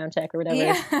delivered to soundcheck or whatever.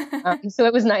 Yeah. So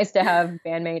it was nice to have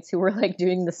bandmates who were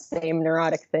doing the same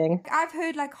neurotic thing. I've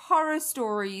heard horror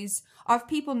stories of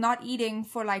people not eating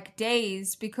for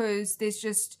days because there's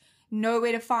just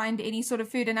nowhere to find any sort of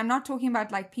food. And I'm not talking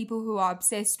about people who are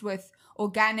obsessed with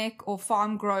organic or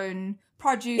farm grown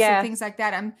produce or things like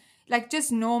that. I'm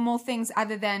just normal things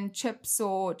other than chips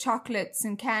or chocolates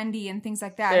and candy and things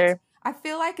like that. Sure. I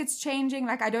feel like it's changing.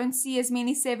 I don't see as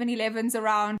many 7-Elevens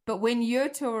around, but when you're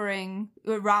touring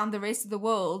around the rest of the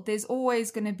world, there's always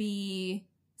going to be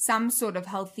some sort of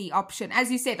healthy option.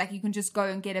 As you said, you can just go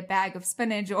and get a bag of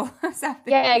spinach or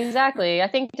something. Yeah, exactly. I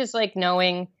think just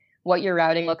knowing what your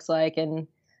routing looks like, and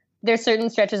there's certain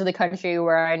stretches of the country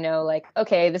where I know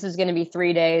okay, this is going to be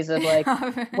 3 days of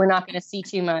we're not going to see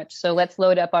too much. So let's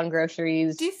load up on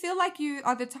groceries. Do you feel like you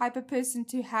are the type of person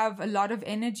to have a lot of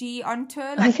energy on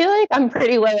tour? I feel like I'm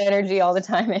pretty low energy all the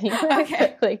time anyway.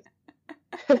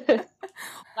 Okay.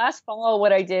 Last fall,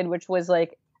 what I did, which was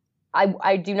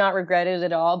I do not regret it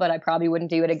at all, but I probably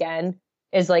wouldn't do it again,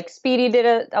 is Speedy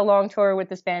did a long tour with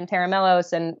this band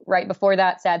Taramelos, and right before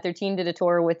that, Sad 13 did a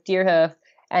tour with Deerhoof.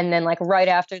 And then like right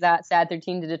after that, Sad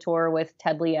 13 did a tour with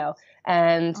Ted Leo.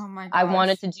 And Oh my I gosh.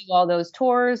 wanted to do all those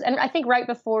tours. And I think right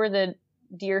before the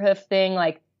Deerhoof thing,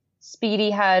 like Speedy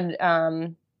had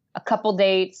a couple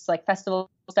dates, like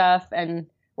festival stuff. And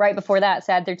right before that,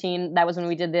 Sad 13, that was when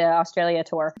we did the Australia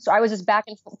tour. So I was just back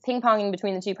and ping-ponging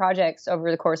between the two projects over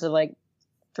the course of like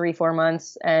 3-4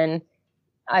 months. And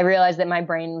I realized that my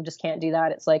brain just can't do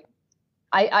that. It's like,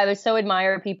 I was so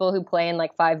admire people who play in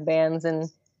like 5 bands and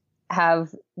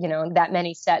have, you know, that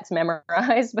many sets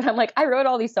memorized. But I'm like, I wrote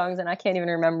all these songs and I can't even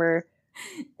remember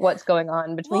what's going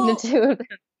on between the two of them.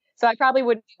 So I probably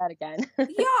wouldn't do that again.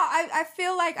 Yeah, I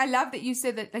feel like I love that you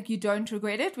said that like you don't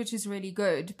regret it, which is really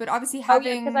good. But obviously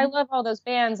having... because I love all those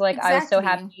bands. Like I was so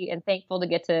Exactly. happy and thankful to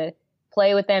get to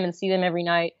play with them and see them every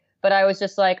night. But I was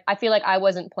just like, I feel like I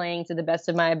wasn't playing to the best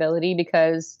of my ability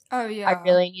because Oh yeah. I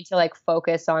really need to like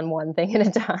focus on one thing at a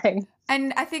time.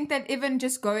 And I think that even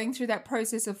just going through that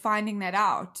process of finding that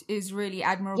out is really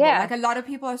admirable. Yeah. Like a lot of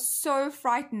people are so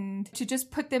frightened to just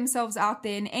put themselves out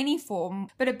there in any form,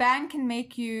 but a band can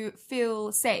make you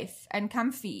feel safe and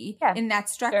comfy in that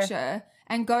structure.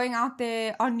 And going out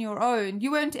there on your own,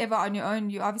 you weren't ever on your own.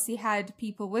 You obviously had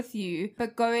people with you,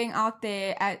 but going out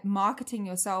there at marketing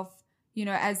yourself, you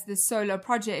know, as the solo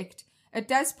project, it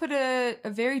does put a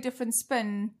very different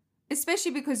spin,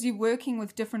 especially because you're working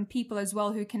with different people as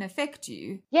well who can affect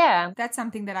you. Yeah. That's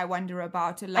something that I wonder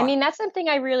about a lot. I mean, that's something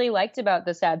I really liked about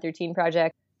the Sad 13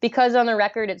 project. Because on the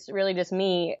record, it's really just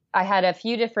me. I had a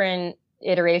few different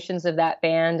iterations of that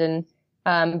band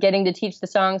and getting to teach the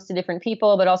songs to different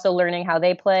people, but also learning how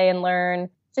they play and learn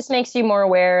just makes you more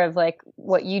aware of like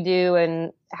what you do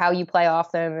and how you play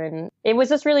off them. And it was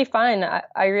just really fun.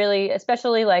 I really,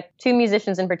 especially like 2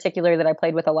 musicians in particular that I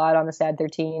played with a lot on the Sad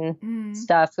 13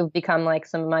 stuff who've become like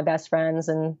some of my best friends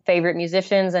and favorite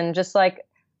musicians. And just like,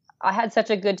 I had such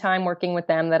a good time working with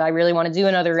them that I really want to do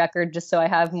another record just so I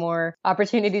have more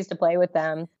opportunities to play with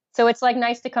them. So it's like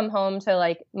nice to come home to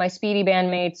like my Speedy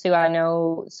bandmates who I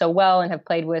know so well and have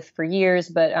played with for years,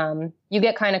 but you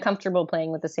get kind of comfortable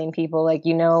playing with the same people. Like,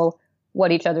 you know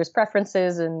what each other's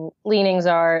preferences and leanings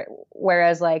are,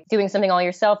 whereas like doing something all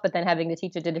yourself but then having to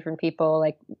teach it to different people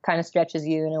like kind of stretches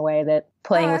you in a way that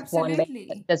playing with one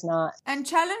band does not. And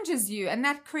challenges you. And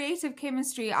that creative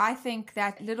chemistry, I think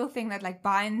that little thing that like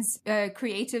binds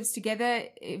creatives together,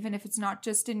 even if it's not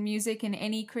just in music, in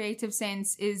any creative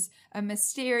sense, is a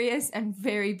mysterious and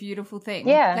very beautiful thing.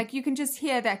 Yeah. Like you can just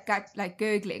hear that gut like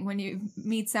gurgling when you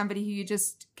meet somebody who you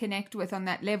just connect with on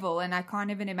that level. And I can't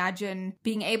even imagine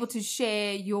being able to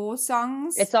share your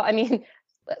songs. It's all, I mean,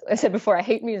 I said before, I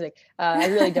hate music. I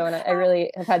really don't. I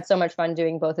really have had so much fun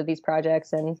doing both of these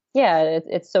projects. And yeah,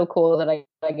 it's so cool that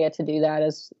I get to do that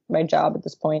as my job at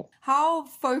this point. How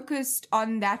focused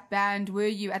on that band were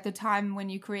you at the time when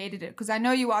you created it? Because I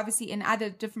know you were obviously in other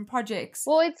different projects.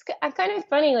 Well, it's kind of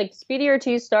funny. Like Speedy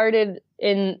Ortiz started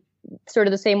in sort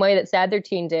of the same way that Sad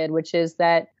 13 did, which is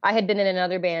that I had been in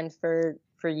another band for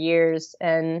years,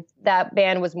 and that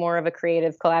band was more of a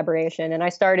creative collaboration. And I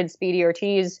started Speedy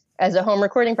Ortiz as a home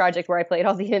recording project where I played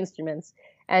all the instruments.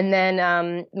 And then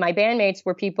my bandmates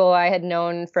were people I had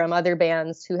known from other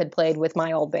bands who had played with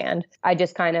my old band. I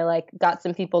just kind of like got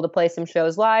some people to play some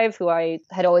shows live who I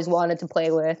had always wanted to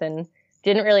play with and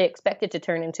didn't really expect it to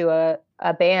turn into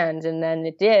a band. And then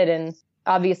it did. And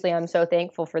obviously I'm so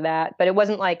thankful for that. But it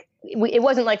wasn't like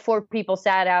 4 people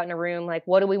sat out in a room like,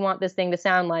 what do we want this thing to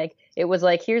sound like? It was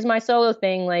like, here's my solo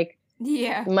thing. Like,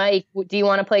 yeah, Mike, do you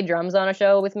want to play drums on a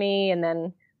show with me? And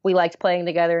then we liked playing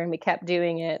together and we kept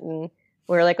doing it. And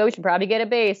we were like, oh, we should probably get a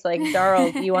bass. Like,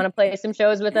 Darryl, do you want to play some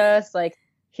shows with us? Like,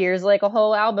 here's like a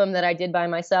whole album that I did by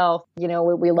myself. You know,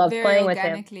 we loved very playing with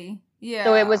organically. him. Yeah.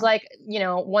 So it was like, you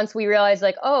know, once we realized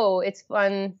like, oh, it's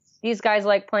fun. These guys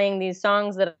like playing these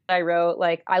songs that I wrote.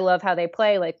 Like, I love how they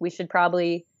play. Like, we should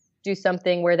probably do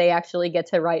something where they actually get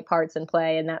to write parts and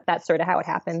play. And that's sort of how it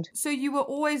happened. So you were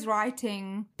always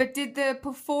writing, but did the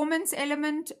performance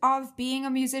element of being a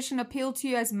musician appeal to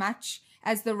you as much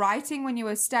as the writing when you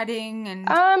were studying? And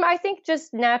I think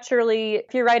just naturally,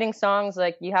 if you're writing songs,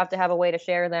 like you have to have a way to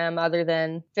share them other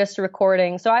than just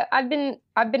recording. So I've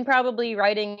been probably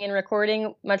writing and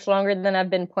recording much longer than I've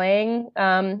been playing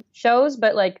shows.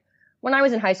 But like when I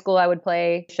was in high school, I would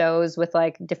play shows with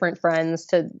like different friends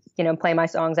to, you know, play my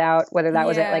songs out, whether that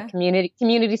was at like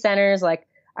community centers. Like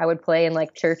I would play in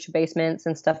like church basements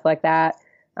and stuff like that.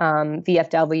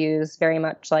 VFWs, very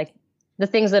much like the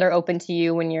things that are open to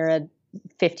you when you're a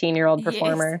 15-year-old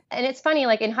performer. Yes. And it's funny,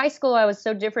 like in high school, I was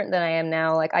so different than I am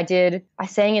now. Like I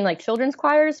sang in like children's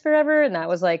choirs forever. And that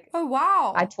was like, oh,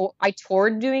 wow. I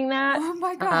toured doing that. Oh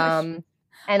my gosh.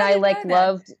 And I like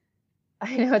loved,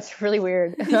 I know it's really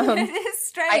weird. It is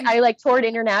strange. I like toured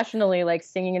internationally, like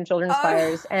singing in children's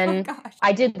choirs. And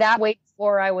I did that way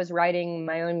before I was writing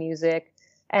my own music.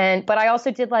 But I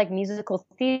also did like musical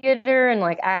theater and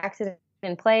like acted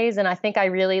in plays. And I think I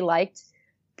really liked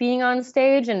being on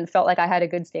stage and felt like I had a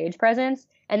good stage presence.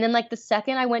 And then like the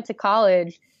second I went to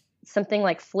college, something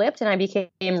like flipped and I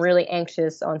became really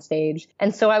anxious on stage.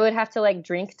 And so I would have to like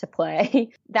drink to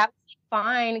play. That was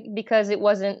fine because it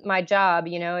wasn't my job.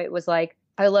 You know, it was like,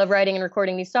 I love writing and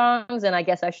recording these songs and I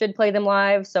guess I should play them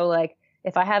live. So like,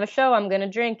 if I have a show, I'm going to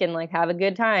drink and like have a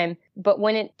good time. But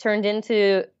when it turned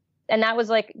into, and that was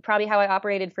like probably how I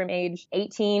operated from age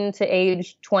 18 to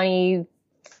age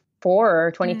 24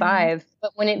 or 25.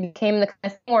 But when it became the kind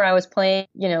of thing where I was playing,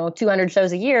 200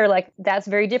 shows a year, like that's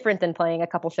very different than playing a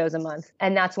couple shows a month.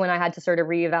 And that's when I had to sort of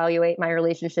reevaluate my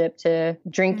relationship to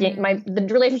drinking, the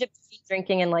relationship between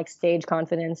drinking and like stage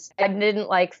confidence. I didn't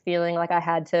like feeling like I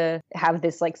had to have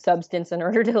this like substance in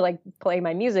order to like play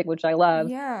my music, which I love.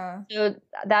 Yeah. So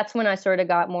that's when I sort of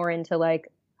got more into like,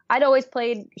 I'd always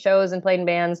played shows and played in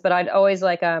bands, but I'd always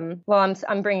like, I'm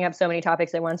bringing up so many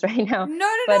topics at once right now. No.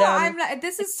 I'm like,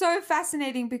 this is so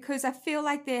fascinating because I feel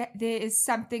like there is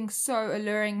something so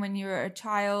alluring when you're a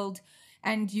child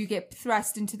and you get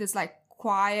thrust into this like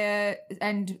choir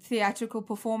and theatrical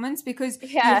performance because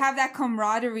you have that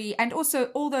camaraderie and also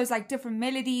all those like different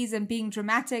melodies and being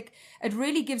dramatic. It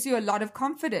really gives you a lot of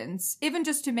confidence, even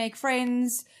just to make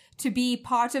friends, to be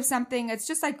part of something. It's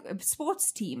just like a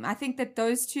sports team. I think that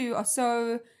those two are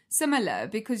so similar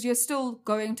because you're still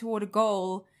going toward a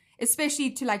goal, especially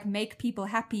to like make people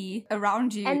happy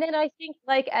around you. And then I think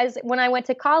like when I went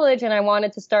to college and I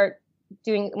wanted to start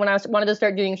doing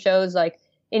shows like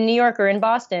in New York or in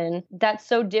Boston, that's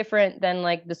so different than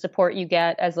like the support you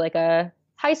get as like a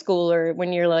high schooler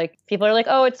when you're like, people are like,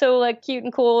 oh, it's so like cute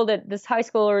and cool that this high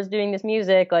schooler is doing this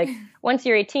music. Like once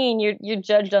you're 18, you're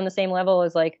judged on the same level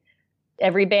as like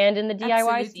every band in the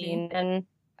DIY scene. And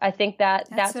I think that's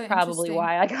so probably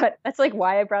why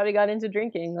why I probably got into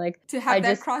drinking. Like to have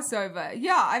that crossover.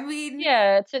 Yeah. I mean,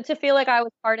 yeah, to feel like I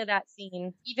was part of that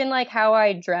scene. Even like how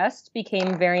I dressed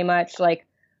became very much like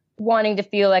wanting to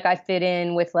feel like I fit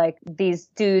in with like these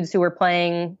dudes who were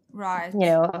playing,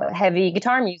 heavy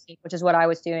guitar music, which is what I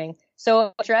was doing.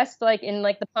 So I dressed like in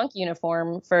like the punk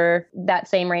uniform for that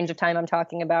same range of time I'm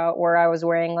talking about, where I was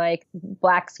wearing like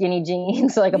black skinny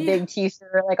jeans, like a big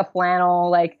t-shirt, like a flannel,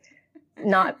 like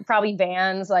not probably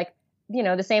Vans, like,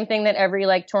 the same thing that every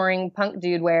like touring punk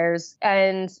dude wears.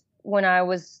 And when I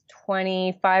was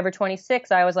 25 or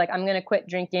 26, I was like, I'm going to quit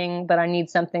drinking, but I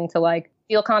need something to like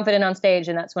feel confident on stage.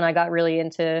 And that's when I got really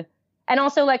into, and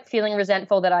also like feeling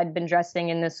resentful that I'd been dressing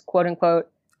in this quote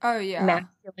unquote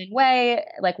masculine way.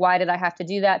 Like, why did I have to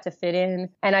do that to fit in?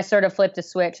 And I sort of flipped a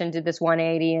switch and did this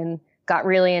 180 and got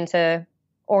really into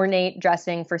ornate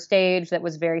dressing for stage that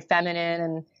was very feminine.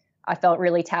 And I felt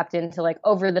really tapped into like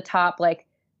over the top, like,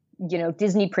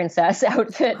 Disney princess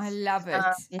outfits. I love it.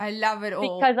 I love it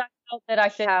all. Because I felt that I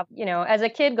should have, as a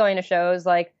kid going to shows,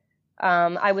 like,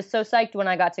 I was so psyched when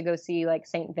I got to go see like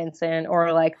St. Vincent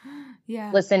or like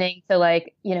listening to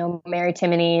like, Mary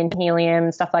Timony and Helium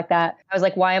and stuff like that. I was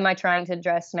like, why am I trying to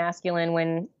dress masculine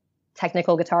when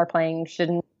technical guitar playing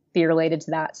shouldn't be related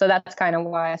to that? So that's kind of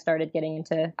why I stopped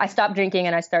drinking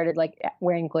and I started like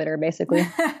wearing glitter basically.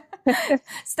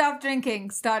 Stop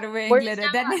drinking, started wearing glitter.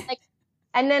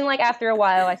 And then like after a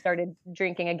while I started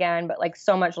drinking again, but like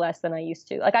so much less than I used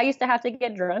to. Like I used to have to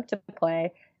get drunk to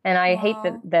play. And I hate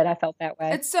that I felt that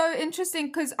way. It's so interesting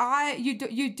because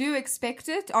you do expect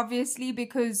it, obviously,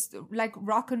 because like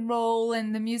rock and roll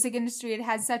and the music industry, it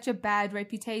has such a bad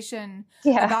reputation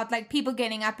about like people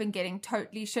getting up and getting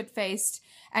totally shit-faced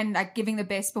and like giving the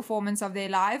best performance of their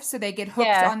lives. So they get hooked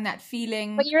on that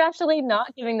feeling. But you're actually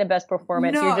not giving the best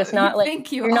performance. No, you're just not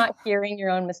like, you're not hearing your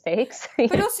own mistakes.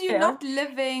 But also you're not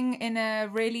living in a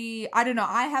really, I don't know,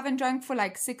 I haven't drunk for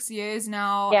like 6 years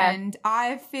now. Yeah. And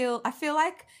I feel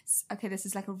like, okay, this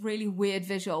is like a really weird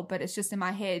visual, but it's just in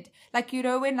my head. Like,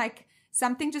 when like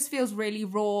something just feels really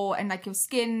raw and like your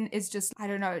skin is just, I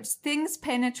don't know, things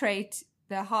penetrate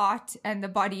the heart and the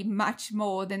body much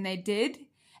more than they did.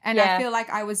 And I feel like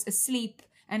I was asleep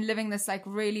and living this like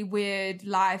really weird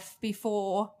life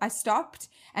before I stopped.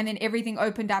 And then everything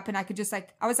opened up and I could just like,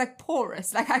 I was like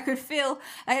porous. Like I could feel,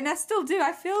 and I still do,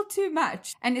 I feel too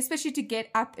much. And especially to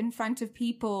get up in front of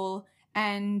people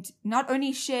and not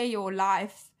only share your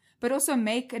life, but also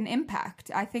make an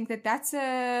impact. I think that's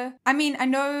I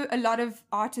know a lot of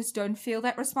artists don't feel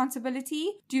that responsibility.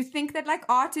 Do you think that like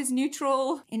art is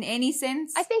neutral in any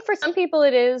sense? I think for some people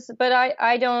it is, but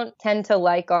I don't tend to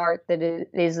like art that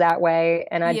it is that way.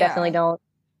 And I definitely don't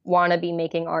want to be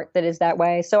making art that is that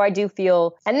way. So I do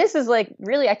feel, and this is like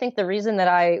really, I think the reason that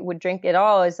I would drink at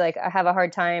all is like I have a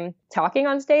hard time talking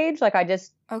on stage. Like I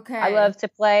love to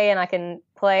play and I can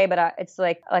play, but it's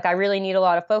like I really need a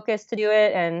lot of focus to do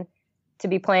it and to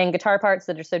be playing guitar parts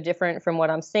that are so different from what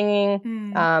I'm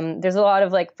singing. There's a lot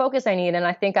of like focus I need, and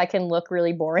I think I can look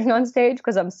really boring on stage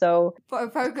because I'm so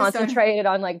concentrated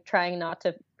on like trying not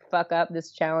to fuck up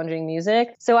this challenging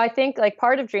music. So I think like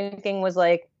part of drinking was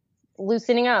like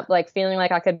loosening up, like feeling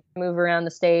like I could move around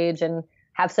the stage and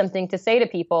have something to say to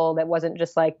people that wasn't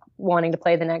just like wanting to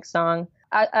play the next song.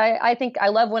 I think I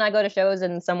love when I go to shows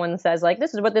and someone says like,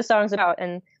 this is what this song's about.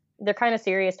 And they're kind of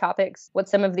serious topics, what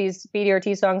some of these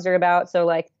BDRT songs are about. So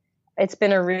like, it's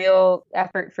been a real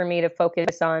effort for me to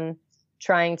focus on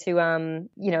trying to,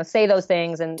 say those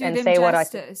things and say what I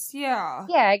say.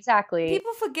 Yeah, exactly.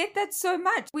 People forget that so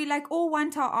much. We like all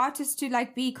want our artists to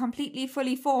like be completely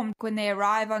fully formed when they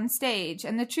arrive on stage.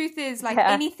 And the truth is like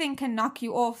anything can knock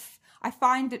you off. I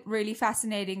find it really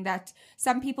fascinating that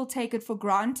some people take it for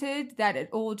granted that it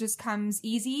all just comes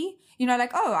easy. You know,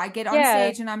 like, oh, I get on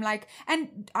stage and I'm like,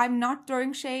 and I'm not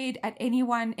throwing shade at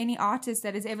anyone, any artist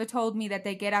that has ever told me that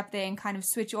they get up there and kind of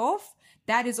switch off.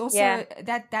 That is also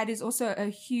that is also a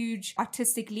huge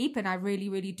artistic leap, and I really,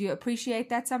 really do appreciate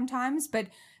that sometimes. But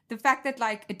the fact that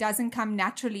like it doesn't come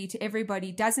naturally to everybody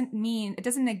doesn't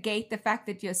negate the fact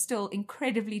that you're still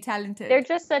incredibly talented. They're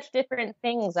just such different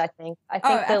things, I think. I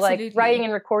think that like writing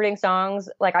and recording songs,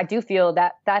 like I do feel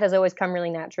that has always come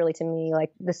really naturally to me.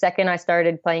 Like the second I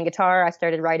started playing guitar, I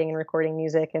started writing and recording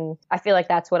music, and I feel like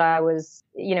that's what I was,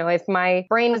 if my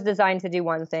brain was designed to do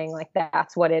one thing, like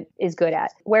that's what it is good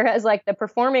at. Whereas like the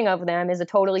performing of them is a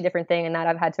totally different thing, and that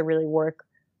I've had to really work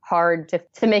hard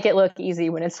to make it look easy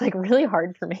when it's like really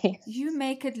hard for me. You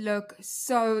make it look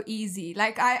so easy.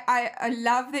 Like I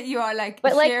love that you are like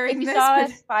but like sharing if you this. saw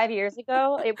us 5 years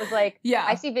ago, it was like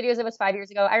I see videos of us 5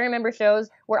 years ago. I remember shows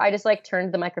where I just like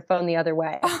turned the microphone the other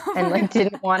way and like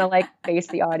didn't want to like face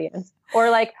the audience. Or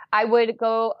like I would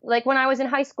go like when I was in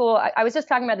high school, I was just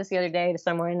talking about this the other day to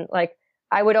someone, like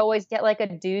I would always get like a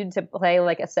dude to play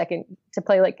like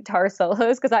guitar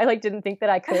solos because I like didn't think that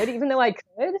I could, even though I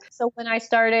could. So when I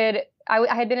started,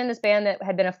 I had been in this band that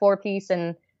had been a 4-piece,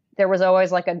 and there was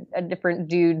always like a different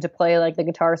dude to play like the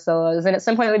guitar solos. And at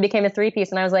some point we became a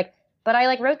 3-piece, and I was like, but I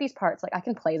like wrote these parts, like I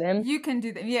can play them. You can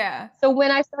do them, yeah. So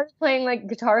when I started playing like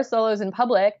guitar solos in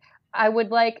public, I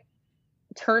would like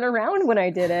turn around when I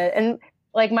did it, and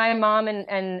like my mom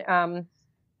and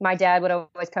my dad would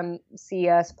always come see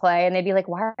us play, and they'd be like,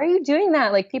 why are you doing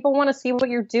that? Like, people want to see what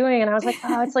you're doing. And I was like,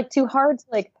 oh, it's like too hard to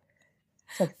like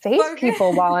face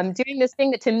people while I'm doing this thing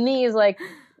that to me is like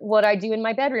what I do in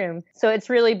my bedroom. So it's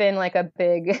really been like a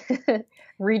big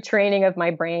retraining of my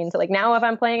brain. So like now if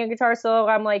I'm playing a guitar solo,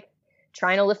 I'm like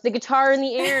trying to lift the guitar in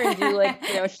the air and do like,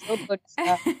 slow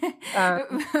stuff.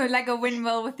 Like a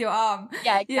windmill with your arm.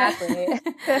 Yeah, exactly.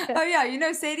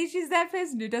 Yeah. Sadie, she's that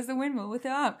person who does the windmill with her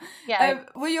arm. Yeah.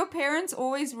 Were your parents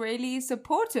always really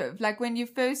supportive? Like when you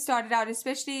first started out,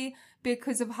 especially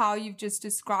because of how you've just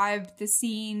described the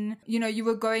scene, you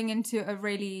were going into a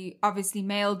really obviously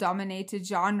male dominated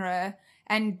genre,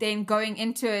 and then going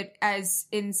into it as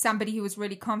in somebody who was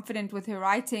really confident with her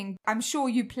writing. I'm sure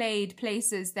you played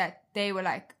places that they were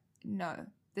like, no,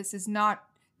 this is not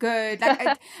good.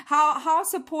 Like, how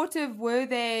supportive were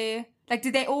they? Like,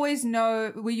 did they always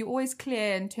know, were you always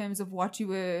clear in terms of what you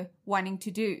were wanting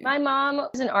to do? My mom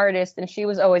was an artist, and she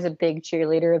was always a big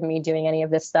cheerleader of me doing any of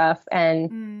this stuff.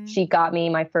 And she got me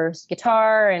my first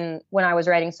guitar. And when I was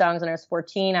writing songs when I was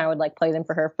 14, I would like play them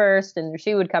for her first, and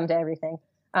she would come to everything.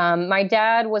 My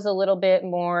dad was a little bit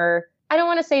more, I don't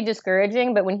want to say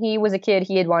discouraging, but when he was a kid,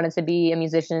 he had wanted to be a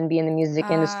musician and be in the music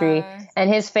industry, and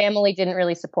his family didn't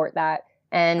really support that.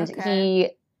 And he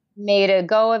made a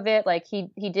go of it. Like he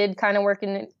did kind of work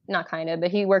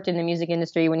but he worked in the music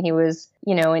industry when he was,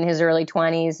 in his early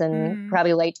 20s and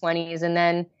probably late 20s. And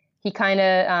then he kind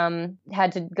of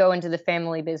had to go into the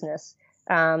family business.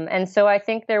 And so I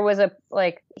think there was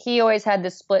he always had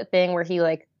this split thing where he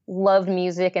like loved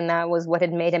music, and that was what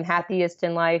had made him happiest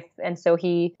in life. And so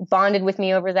he bonded with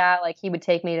me over that. Like he would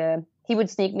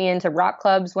sneak me into rock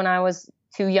clubs when I was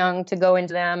too young to go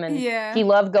into them, and he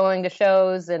loved going to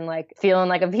shows and like feeling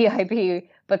like a VIP.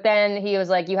 But then he was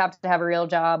like, you have to have a real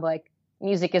job, like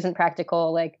music isn't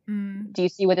practical, like do you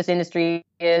see what this industry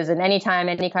is? And anytime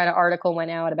any kind of article went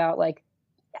out about like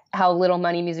how little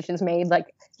money musicians made,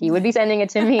 like he would be sending it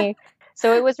to me.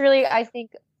 So it was really, I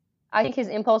think his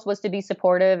impulse was to be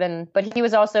supportive, but he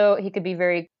was also, he could be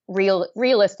very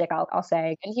realistic, I'll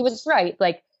say. And he was right.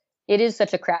 Like, it is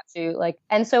such a crapshoot. Like,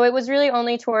 and so it was really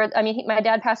only my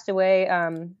dad passed away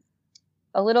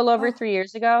a little over 3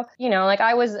 years ago. You know, like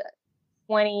I was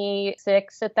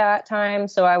 26 at that time,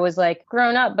 so I was like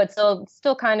grown up, but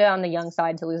still kind of on the young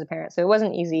side to lose a parent, so it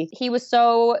wasn't easy. He was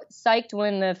so psyched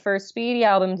when the first Speedy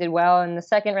album did well, and the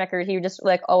second record he just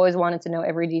like always wanted to know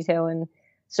every detail and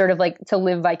sort of like to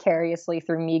live vicariously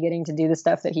through me getting to do the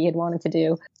stuff that he had wanted to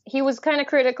do. He was kind of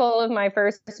critical of my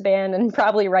first band, and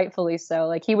probably rightfully so.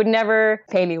 Like he would never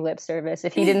pay me lip service.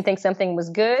 If he didn't think something was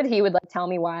good, he would like tell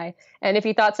me why, and if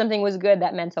he thought something was good,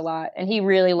 that meant a lot. And he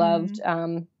really loved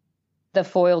the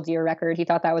Foil Deer record. He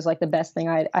thought that was like the best thing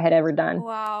I had ever done.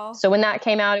 Wow. So when that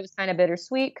came out, it was kind of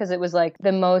bittersweet because it was like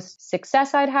the most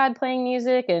success I'd had playing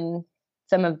music, and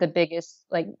some of the biggest,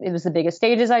 like it was the biggest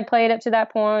stages I'd played up to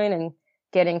that point, and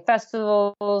getting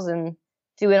festivals and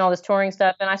doing all this touring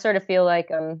stuff. And I sort of feel like,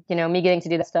 you know, me getting to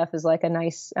do that stuff is like a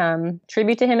nice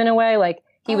tribute to him in a way. Like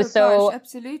he was so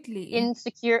absolutely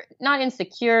insecure, not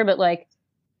insecure, but like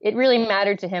it really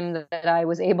mattered to him that I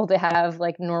was able to have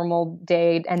like normal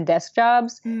day and desk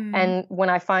jobs. And when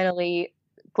I finally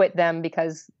quit them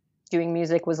because doing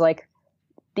music was like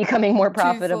becoming more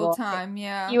profitable, full-time,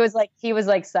 yeah. He was like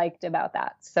psyched about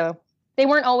that. So they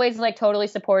weren't always like totally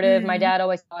supportive. My dad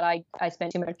always thought I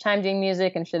spent too much time doing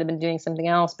music and should have been doing something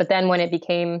else. But then when it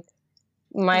became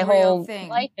my whole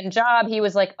life and job, he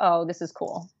was like, oh, this is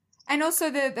cool. And also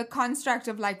the construct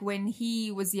of like when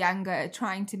he was younger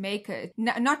trying to make it.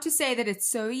 Not to say that it's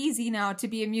so easy now to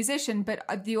be a musician, but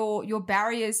your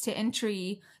barriers to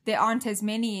entry, there aren't as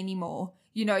many anymore.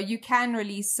 You know, you can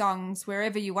release songs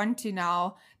wherever you want to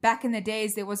now. Back in the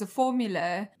days, there was a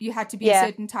formula. You had to be a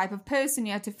certain type of person.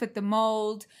 You had to fit the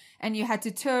mold, and you had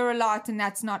to tour a lot. And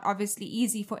that's not obviously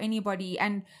easy for anybody.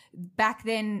 And back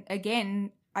then,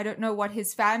 again, I don't know what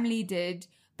his family did,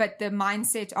 but the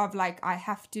mindset of like, I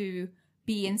have to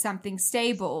be in something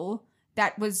stable,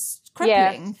 that was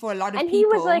crippling for a lot of people. And he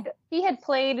was like, he had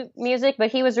played music, but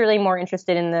he was really more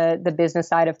interested in the business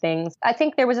side of things. I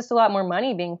think there was just a lot more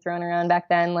money being thrown around back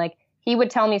then. Like he would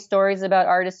tell me stories about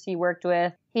artists he worked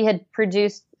with. He had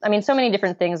produced, I mean, so many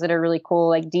different things that are really cool,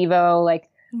 like Devo, like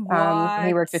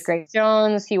he worked with Grace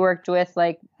Jones. He worked with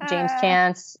like James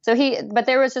Chance. So but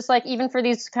there was just like, even for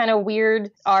these kind of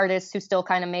weird artists who still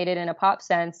kind of made it in a pop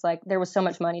sense, like there was so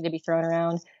much money to be thrown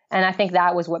around. And I think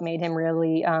that was what made him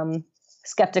really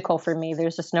skeptical for me.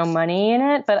 There's just no money in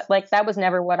it, but like that was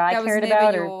never what I cared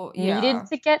about or needed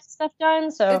to get stuff done.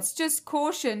 So it's just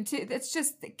caution too. It's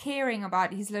just caring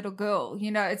about his little girl, you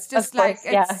know. It's just like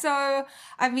it's so,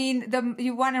 I mean,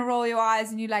 you want to roll your eyes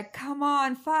and you're like, come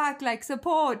on, fuck, like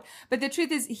support. But the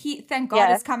truth is, thank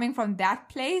God is coming from that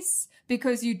place,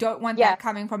 because you don't want that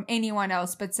coming from anyone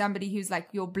else but somebody who's like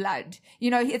your blood. You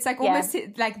know, it's like almost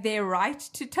like their right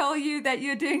to tell you that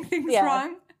you're doing things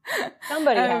wrong.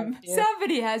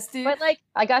 Somebody has to. But like,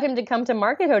 I got him to come to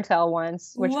Market Hotel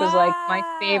once, which was like my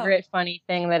favorite funny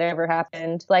thing that ever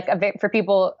happened. Like for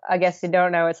people, I guess, who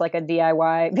don't know, it's like a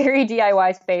DIY, very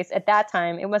DIY space. At that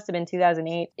time, it must have been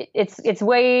 2008. It's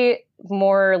way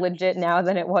more legit now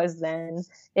than it was then.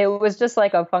 It was just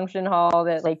like a function hall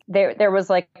that like there was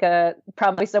like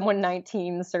probably someone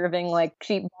 19 serving like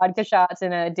cheap vodka shots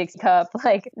in a Dixie cup,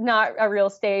 like not a real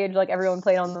stage, like everyone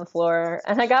played on the floor.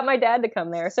 And I got my dad to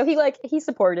come there, so he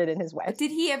supported in his way.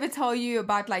 Did he ever tell you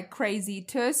about like crazy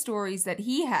tour stories that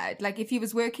he had, like if he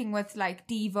was working with like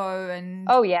Devo? And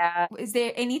is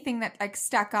there anything that like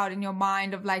stuck out in your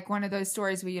mind of like one of those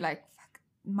stories where you're like,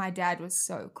 my dad was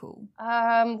so cool?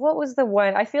 What was the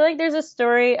one? I feel like there's a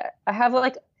story I have,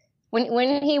 like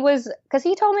when he was, because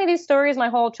he told me these stories my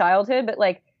whole childhood, but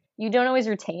like you don't always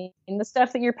retain the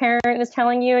stuff that your parent is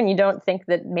telling you, and you don't think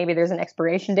that maybe there's an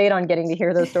expiration date on getting to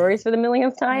hear those stories for the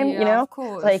millionth time, you know? Of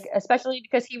course. Like, especially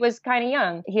because he was kind of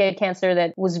young. He had cancer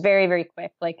that was very, very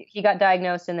quick. Like he got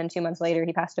diagnosed and then 2 months later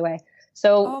he passed away.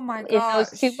 So in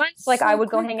those 2 months, like I would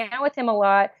go hang out with him a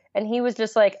lot. And he was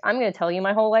just like, I'm going to tell you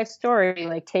my whole life story,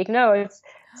 like take notes.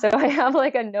 So I have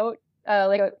like a note,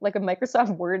 like a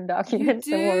Microsoft Word document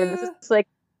somewhere. This is like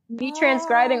me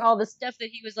transcribing all the stuff that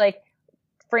he was like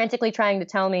frantically trying to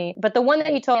tell me. But the one that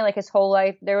he told me like his whole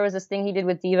life, there was this thing he did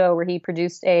with Devo where he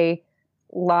produced a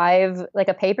live, like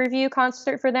a pay-per-view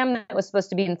concert for them that was supposed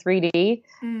to be in 3D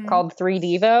called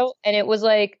 3Devo. And it was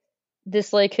like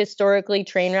this like historically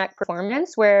train wreck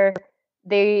performance where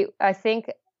they, I think,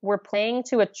 were playing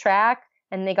to a track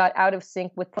and they got out of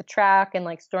sync with the track and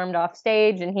like stormed off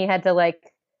stage, and he had to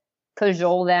like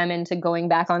cajole them into going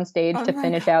back on stage to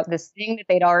finish out this thing that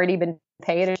they'd already been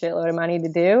paid a shitload of money to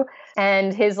do.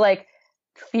 And his like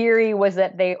theory was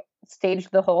that they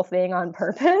staged the whole thing on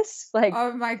purpose. Like,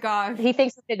 oh my God. He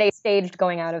thinks that they staged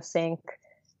going out of sync.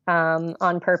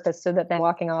 on purpose so that then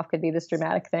walking off could be this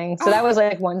dramatic thing. So that was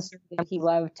like one story that he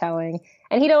loved telling.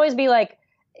 And he'd always be like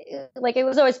it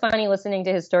was always funny listening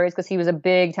to his stories because he was a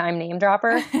big time name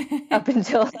dropper up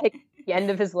until like the end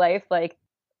of his life. Like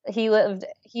he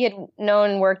had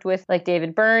known and worked with like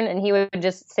David Byrne, and he would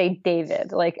just say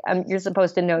David. Like you're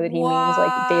supposed to know that he means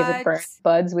like David Byrne,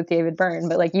 buds with David Byrne,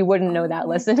 but like you wouldn't know that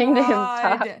listening to him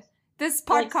talk. This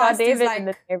podcast is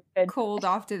like called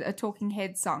after a Talking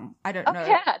Heads song. I don't know.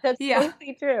 Yeah, that's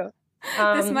totally true.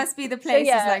 This Must Be the Place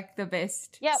is like the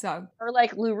best song. Or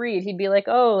like Lou Reed, he'd be like,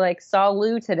 "Oh, like saw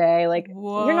Lou today." Like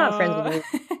you're not friends with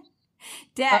Lou.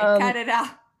 Dad, cut it out.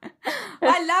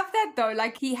 I love that though.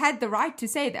 Like he had the right to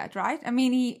say that, right? I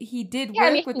mean, he did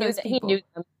work with those people. He knew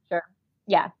them, sure.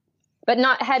 Yeah, but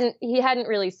he hadn't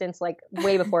really since like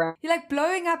way before. He like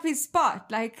blowing up his spot.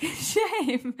 Like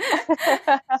shame.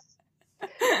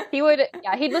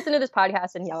 He'd listen to this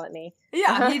podcast and yell at me.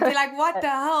 Yeah, he'd be like, "What the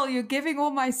hell? You're giving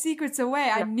all my secrets away."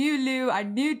 I knew Lou, I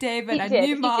knew David, I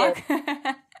knew Mark.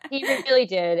 He really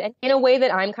did. And in a way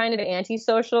that I'm kind of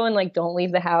antisocial and like don't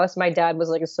leave the house, my dad was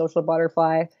like a social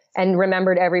butterfly and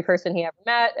remembered every person he ever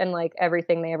met and like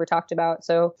everything they ever talked about.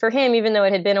 So for him, even though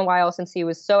it had been a while since he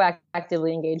was so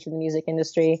actively engaged in the music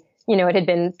industry, you know, it had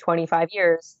been 25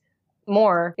 years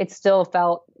more, it still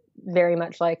felt very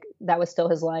much like that was still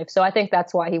his life. So I think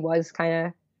that's why he was kind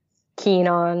of keen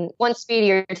on, once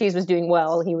Speedy Ortiz was doing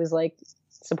well, he was like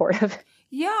supportive.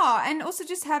 Yeah, and also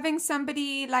just having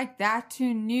somebody like that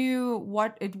who knew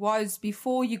what it was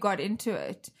before you got into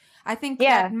it. I think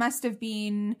that must have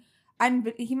been,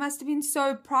 and he must have been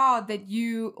so proud that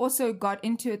you also got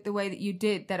into it the way that you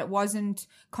did, that it wasn't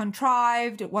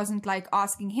contrived, it wasn't like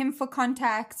asking him for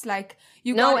contacts, like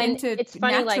you got into it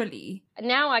funny, naturally. Like,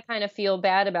 now I kind of feel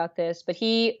bad about this, but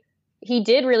he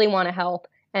did really want to help,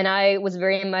 and I was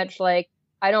very much like,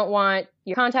 I don't want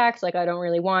your contacts, like I don't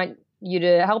really want you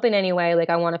to help in any way. Like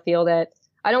I don't want to feel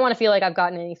like I've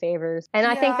gotten any favors. And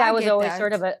I think that was always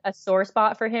sort of a sore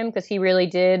spot for him, because he really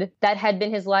did. That had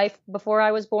been his life before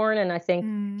I was born. And I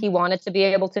think he wanted to be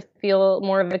able to feel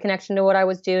more of a connection to what I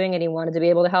was doing, and he wanted to be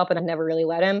able to help, and I never really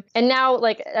let him. And now,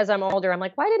 like, as I'm older, I'm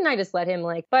like, why didn't I just let him?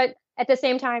 Like, but at the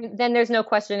same time, then there's no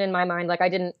question in my mind. Like I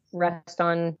didn't rest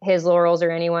on his laurels or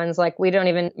anyone's. Like my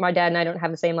dad and I don't have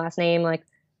the same last name. Like,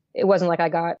 it wasn't like I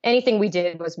got anything we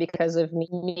did was because of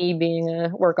me being a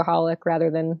workaholic rather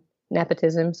than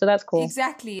nepotism. So that's cool.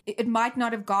 Exactly. It might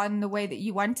not have gone the way that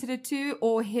you wanted it to,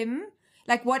 or him.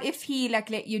 Like, what if he like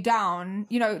let you down,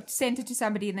 you know, sent it to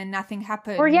somebody and then nothing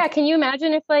happened? Or can you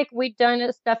imagine if like we'd done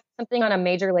something on a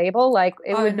major label? Like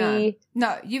it would be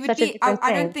you would be.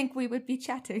 I don't think we would be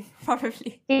chatting.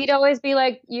 Probably. He'd always be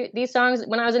like, these songs.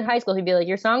 When I was in high school, he'd be like,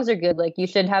 your songs are good. Like you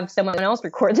should have someone else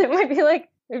record them. I'd be like,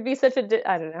 it'd be such I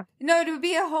don't know. No, it would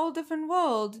be a whole different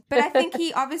world. But I think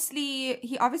he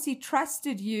obviously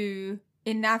trusted you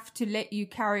enough to let you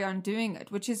carry on doing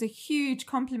it, which is a huge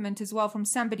compliment as well from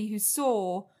somebody who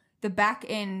saw the back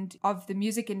end of the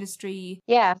music industry.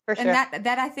 Yeah, for sure. And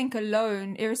that I think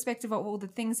alone, irrespective of all the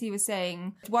things he was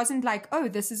saying, it wasn't like, oh,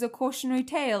 this is a cautionary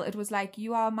tale. It was like,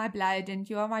 you are my blood and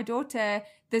you are my daughter.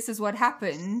 This is what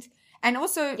happened. And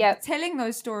also telling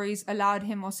those stories allowed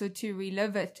him also to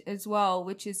relive it as well,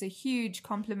 which is a huge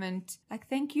compliment. Like,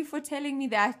 thank you for telling me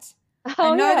that.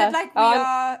 I know that like we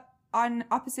are on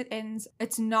opposite ends.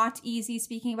 It's not easy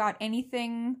speaking about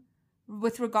anything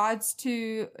with regards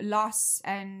to loss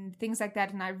and things like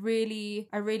that. And I really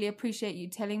appreciate you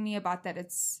telling me about that.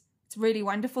 It's really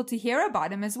wonderful to hear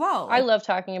about him as well. I love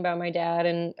talking about my dad,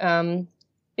 and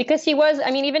because he was,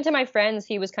 I mean, even to my friends,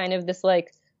 he was kind of this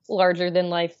like larger than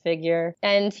life figure.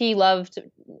 And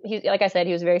like I said,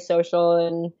 he was very social,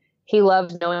 and he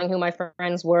loved knowing who my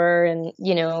friends were. And,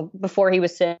 you know, before he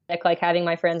was sick, like having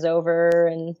my friends over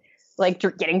and like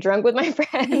getting drunk with my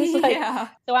friends. Like,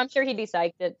 so I'm sure he'd be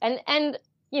psyched. And,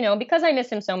 you know, because I miss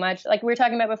him so much, like we were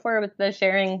talking about before with the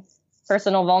sharing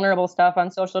personal vulnerable stuff on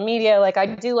social media, like I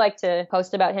do like to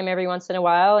post about him every once in a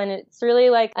while. And it's really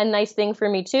like a nice thing for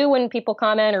me too, when people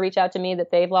comment or reach out to me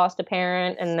that they've lost a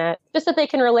parent, and that just that they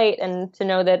can relate, and to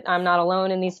know that I'm not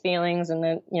alone in these feelings, and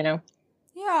that, you know.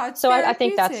 Yeah, it's so I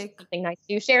think that's something nice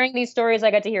too. Sharing these stories, I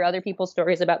get to hear other people's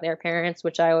stories about their parents,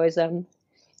 which I always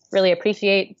really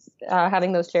appreciate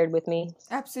having those shared with me.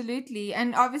 Absolutely.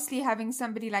 And obviously having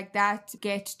somebody like that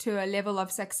get to a level of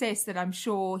success that I'm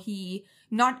sure he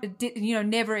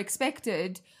never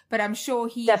expected, but I'm sure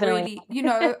he definitely really, you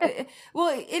know,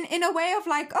 well, in a way of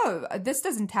like, oh, this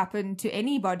doesn't happen to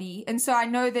anybody. And so I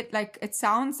know that like, it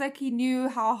sounds like he knew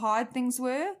how hard things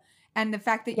were. And the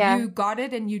fact that you got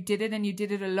it and you did it and you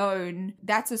did it alone,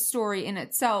 that's a story in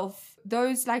itself.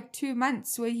 Those like 2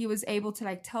 months where he was able to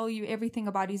like tell you everything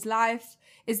about his life,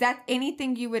 is that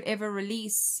anything you would ever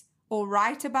release or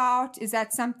write about? Is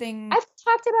that something? I've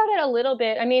talked about it a little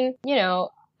bit. I mean, you know,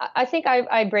 I think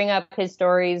I bring up his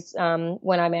stories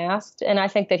when I'm asked, and I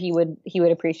think that he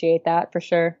would appreciate that for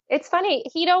sure. It's funny.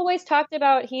 He'd always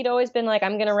been like,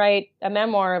 I'm going to write a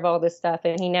memoir of all this stuff,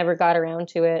 and he never got around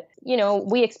to it. You know,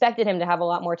 we expected him to have a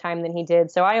lot more time than he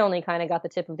did, so I only kind of got the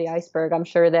tip of the iceberg. I'm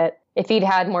sure that if he'd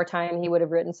had more time, he would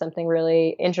have written something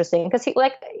really interesting, because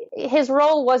his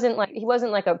role wasn't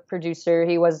like a producer.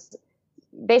 He was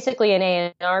basically an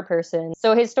A&R person.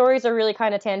 So his stories are really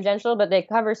kind of tangential, but they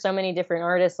cover so many different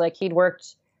artists. Like he'd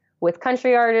worked with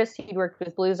country artists, he'd worked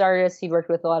with blues artists, he'd worked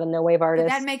with a lot of no wave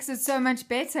artists. That makes it so much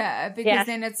better, because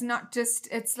then it's not just,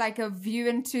 it's like a view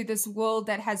into this world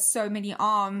that has so many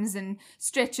arms and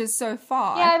stretches so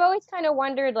far. Yeah, I've always kind of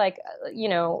wondered, like, you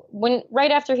know, when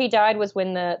right after he died was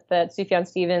when the Sufjan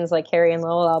Stevens, like Carrie and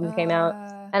Lowell album came out.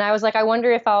 And I was like, I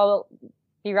wonder if I'll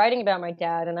be writing about my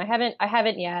dad. And I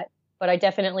haven't yet, but I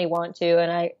definitely want to.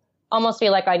 And I almost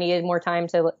feel like I needed more time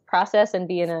to process and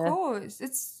be in a... Of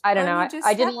course. I don't know.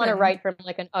 I didn't want to write from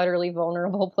like an utterly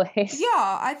vulnerable place.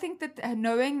 Yeah, I think that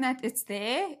knowing that it's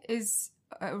there is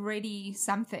already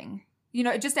something. You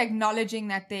know, just acknowledging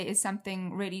that there is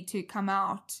something ready to come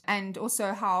out, and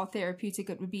also how therapeutic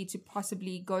it would be to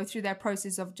possibly go through that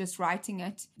process of just writing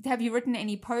it. Have you written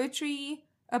any poetry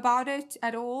about it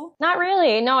at all? Not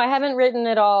really. No, I haven't written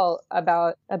at all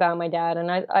about my dad, and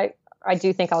I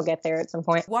do think I'll get there at some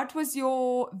point. What was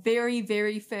your very,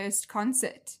 very first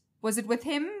concert? Was it with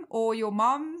him or your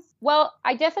mom? Well,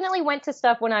 I definitely went to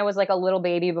stuff when I was like a little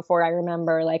baby before I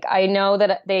remember. Like I know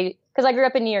that because I grew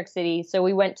up in New York City, so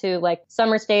we went to like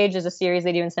Summer Stage is a series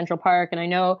they do in Central Park. And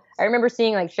I remember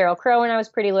seeing like Sheryl Crow when I was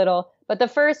pretty little. But the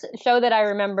first show that I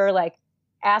remember like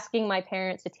asking my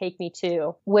parents to take me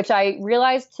to, which I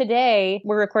realized today,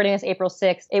 we're recording this April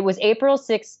 6th. It was April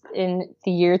 6th in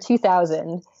the year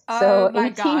 2000. So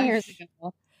 18 years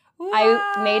ago, wow.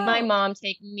 I made my mom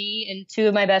take me and two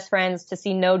of my best friends to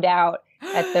see No Doubt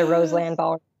at the Roseland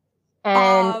Ballroom.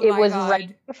 And it was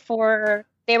right before,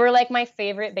 they were like my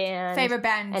favorite band.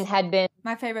 And had been.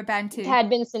 My favorite band too. Had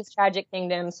been since Tragic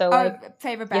Kingdom. So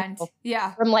favorite band. You know,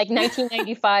 yeah. From like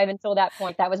 1995 until that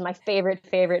point, that was my favorite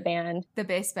band. The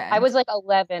best band. I was like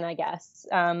 11, I guess.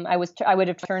 I would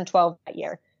have turned 12 that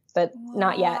year, but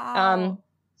not yet.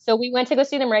 So we went to go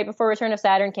see them right before Return of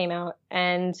Saturn came out,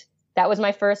 and that was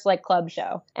my first like club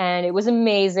show, and it was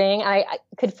amazing. I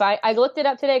looked it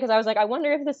up today because I was like, I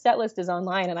wonder if the set list is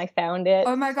online, and I found it.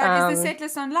 Oh my God, is the set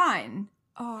list online?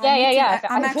 Oh, yeah.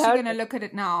 I'm actually going to look at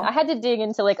it now. I had to dig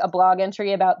into like a blog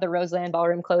entry about the Roseland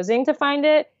Ballroom closing to find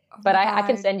it, but I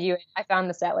can send you it. I found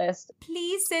the set list.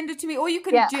 Please send it to me, or you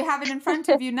can. Do you have it in front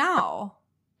of you now?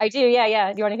 I do.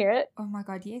 Yeah. Do you want to hear it? Oh my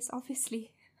God, yes,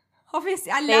 obviously.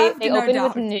 I love They No opened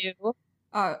Doubt. with New,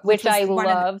 which I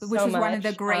love so much. Which was one of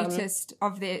the greatest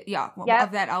of the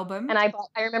of that album. And I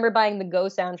remember buying the Go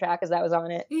soundtrack because that was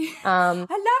on it. I love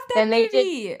that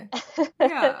movie.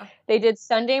 They did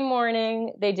Sunday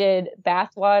Morning. They did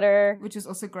Bathwater, which is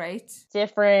also great.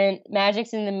 Different.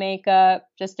 Magic's in the Makeup.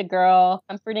 Just a Girl.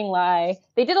 Comforting Lie.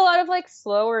 They did a lot of like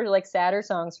slower, like sadder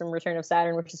songs from Return of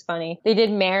Saturn, which is funny. They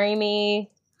did Marry Me.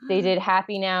 They did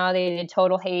Happy Now. They did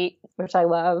Total Hate, which I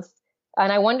love. And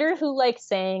I wonder who like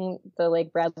sang the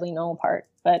like Bradley Nowell part,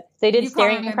 but they did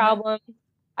Staring Problem.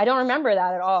 I don't remember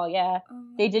that at all. Yeah.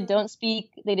 They did Don't Speak.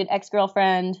 They did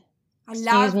Ex-Girlfriend. I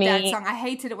love that song. I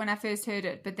hated it when I first heard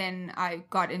it, but then I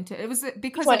got into it. It was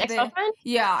because of Ex-Girlfriend?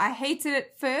 Yeah, I hated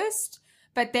it first,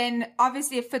 but then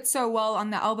obviously it fits so well on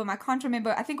the album. I can't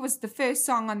remember. I think it was the first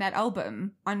song on that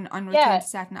album on Return to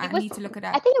Saturn. I need to look it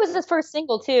up. I think it was his first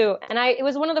single too, and it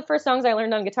was one of the first songs I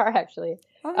learned on guitar actually.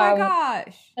 Oh my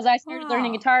gosh! Because I started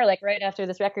learning guitar like right after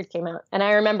this record came out, and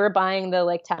I remember buying the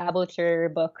like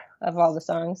tablature book of all the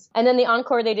songs. And then the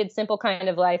encore they did Simple Kind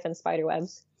of Life and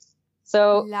Spiderwebs.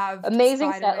 So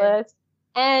amazing set list.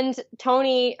 And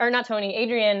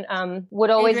Adrian would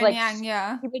always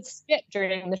he would spit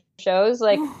during the shows,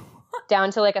 like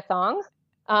down to like a thong.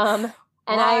 And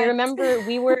I remember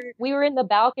we were in the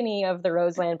balcony of the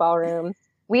Roseland Ballroom.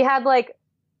 We had like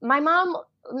my mom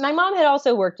had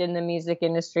also worked in the music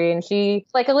industry, and she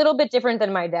like a little bit different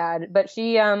than my dad, but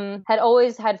she had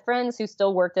always had friends who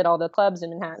still worked at all the clubs in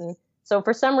Manhattan. So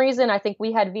for some reason, I think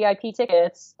we had VIP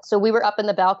tickets. So we were up in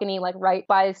the balcony, like right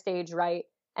by the stage, right.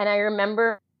 And I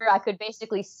remember I could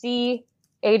basically see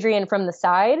Adrian from the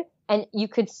side, and you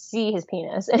could see his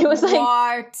penis. And it was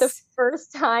like the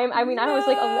first time. I mean, I was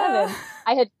like 11.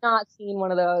 I had not seen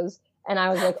one of those. And I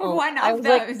was like, oh, One of I was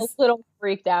those. like a little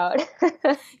freaked out.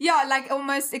 Yeah, like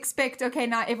almost expect, okay,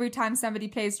 now every time somebody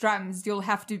plays drums, you'll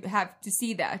have to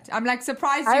see that. I'm like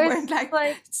surprised you weren't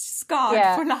like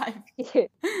scarred for life.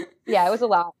 Yeah, it was a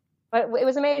lot. But it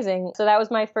was amazing. So that was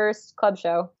my first club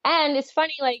show. And it's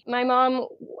funny, like my mom,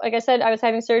 like I said, I was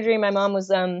having surgery. My mom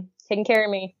was taking care of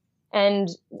me. And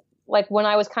like when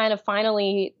I was kind of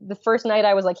finally, the first night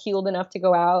I was like healed enough to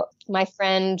go out, my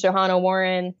friend Johanna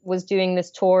Warren was doing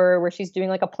this tour where she's doing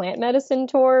like a plant medicine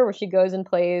tour where she goes and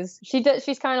plays.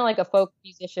 She's kind of like a folk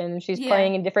musician. She's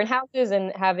playing in different houses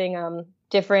and having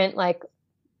different like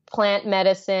plant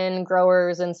medicine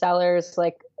growers and sellers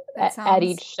like at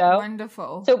each show.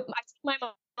 Wonderful. So I took my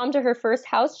mom to her first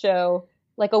house show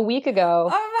like a week ago.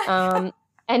 Oh my God.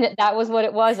 And that was what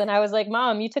it was. And I was like,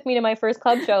 Mom, you took me to my first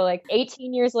club show. Like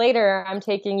 18 years later, I'm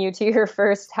taking you to your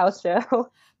first house show.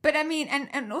 But I mean,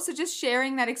 and also just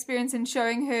sharing that experience and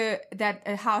showing her that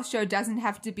a house show doesn't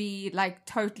have to be like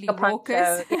totally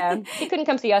raucous. Yeah, she couldn't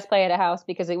come see us play at a house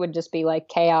because it would just be like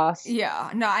chaos.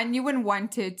 Yeah, no, and you wouldn't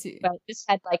want her to. But it just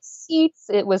had like seats.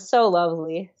 It was so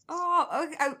lovely. Oh,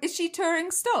 okay. Is she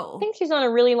touring still? I think she's on a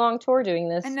really long tour doing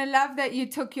this. And I love that you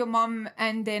took your mom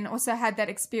and then also had that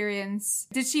experience.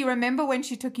 Did she remember when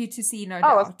she took you to see No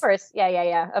Doubt? Oh, of course.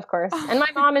 Yeah, of course. And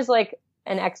my mom is like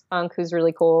an ex-punk who's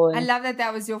really cool. And I love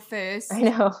that was your first. I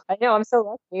know. I'm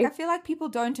so lucky. I feel like people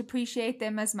don't appreciate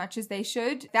them as much as they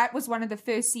should. That was one of the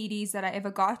first CDs that I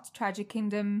ever got, Tragic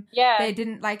Kingdom. Yeah. They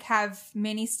didn't like have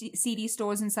many CD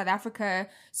stores in South Africa.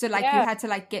 So like you had to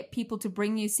like get people to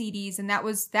bring you CDs. And that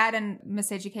was that and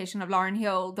Miseducation of Lauryn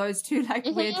Hill. Those two like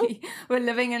weirdly were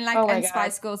living in like, and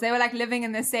Spice Girls. They were like living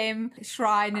in the same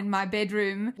shrine in my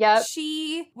bedroom. Yeah.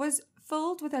 She was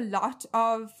filled with a lot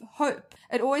of hope.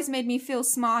 It always made me feel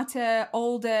smarter,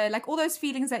 older, like all those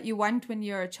feelings that you want when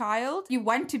you're a child. You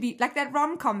want to be like that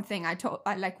rom-com thing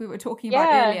like we were talking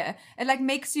about earlier. It like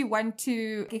makes you want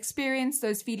to experience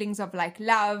those feelings of like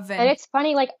love. And it's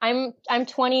funny, like I'm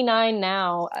 29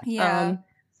 now. Yeah.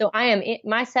 So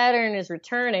my Saturn is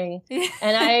returning,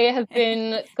 and I have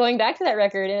been going back to that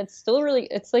record, and it's still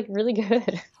it's like really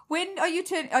good. When are you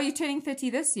turning 30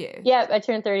 this year? Yeah, I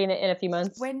turn 30 in a few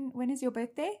months. When is your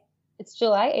birthday? It's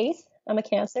July 8th. I'm a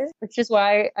Cancer, which is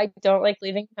why I don't like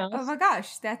leaving the house. Oh my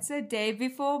gosh, that's a day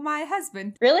before my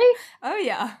husband. Really? Oh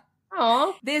yeah.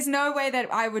 Aw. There's no way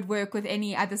that I would work with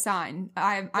any other sign.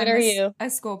 What are you? A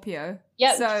Scorpio.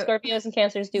 Yep, so Scorpios and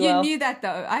Cancers do you well. You knew that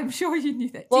though. I'm sure you knew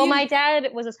that. Well, my dad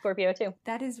was a Scorpio too.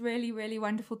 That is really, really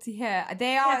wonderful to hear.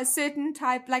 They are a certain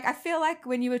type, like I feel like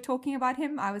when you were talking about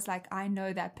him, I was like, I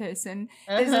know that person.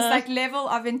 There's this like level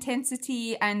of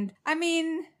intensity, and I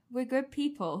mean, we're good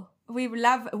people. We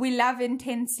love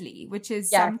intensely, which is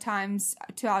sometimes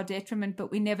to our detriment,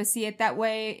 but we never see it that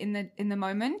way in the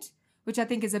moment, which I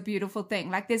think is a beautiful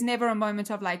thing. Like there's never a moment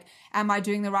of like, am I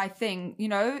doing the right thing? You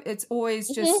know, it's always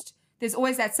just, there's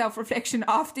always that self-reflection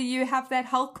after you have that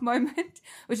Hulk moment,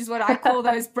 which is what I call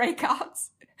those breakouts.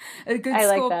 A good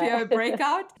Scorpio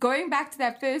breakout. Going back to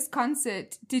that first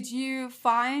concert, did you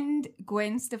find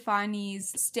Gwen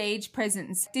Stefani's stage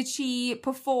presence? Did she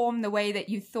perform the way that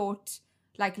you thought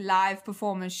like live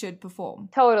performers should perform?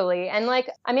 Totally. And like,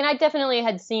 I mean, I definitely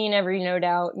had seen every No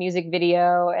Doubt music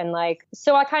video, and like,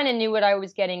 so I kind of knew what I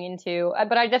was getting into,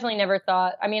 but I definitely never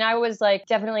thought, I mean, I was like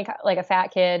definitely like a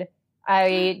fat kid.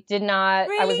 I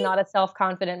was not a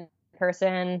self-confident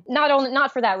person.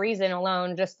 Not for that reason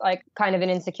alone, just like kind of an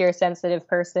insecure, sensitive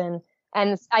person.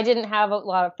 And I didn't have a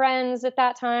lot of friends at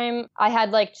that time. I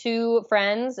had like 2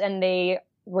 friends, and they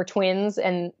were twins,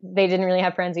 and they didn't really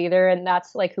have friends either. And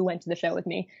that's like who went to the show with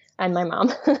me, and my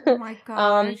mom. Oh my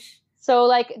gosh. So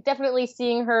like definitely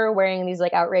seeing her wearing these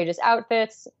like outrageous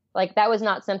outfits, like that was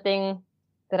not something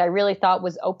that I really thought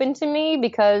was open to me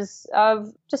because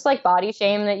of just like body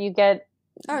shame that you get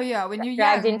when you're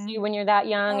dragged young. into when you're that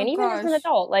young. And even as an gosh.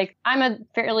 adult, like I'm a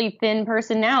fairly thin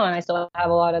person now, and I still have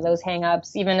a lot of those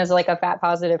hang-ups, even as like a fat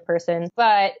positive person.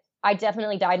 But I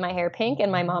definitely dyed my hair pink,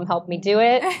 and my mom helped me do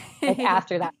it like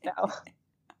after that show.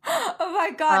 Oh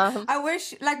my God. I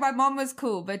wish like my mom was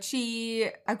cool, but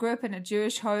I grew up in a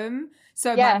Jewish home.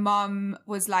 So my mom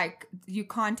was like, you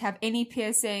can't have any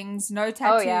piercings, no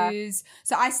tattoos.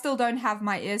 So I still don't have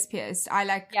my ears pierced. I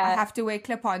have to wear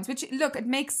clip-ons, which look, it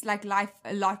makes like life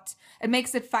it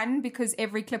makes it fun because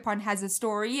every clip-on has a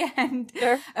story, and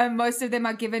most of them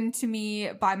are given to me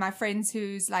by my friends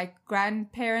whose like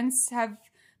grandparents have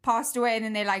passed away, and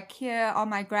then they're like, here are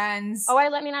my grands. Oh, I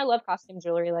love costume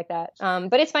jewelry like that.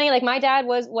 But it's funny, like my dad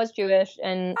was Jewish,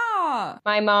 and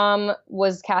my mom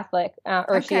was Catholic,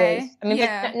 she is. I mean,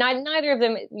 but neither of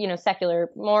them, you know,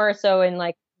 secular, more so in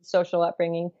like social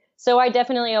upbringing. So I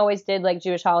definitely always did like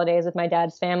Jewish holidays with my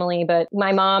dad's family, but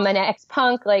my mom, an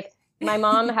ex-punk, like my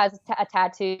mom has a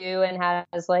tattoo and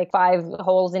has like 5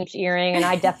 holes in each earring, and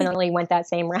I definitely went that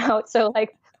same route. So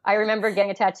like I remember getting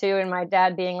a tattoo and my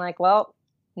dad being like, well,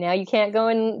 now you can't go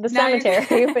in the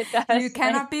cemetery with us. You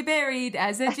cannot be buried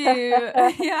as a Jew.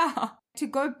 Yeah. To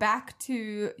go back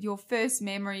to your first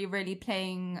memory really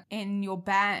playing in your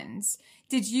bands,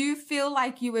 did you feel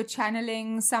like you were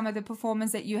channeling some of the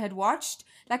performance that you had watched?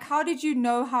 Like, how did you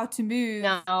know how to move?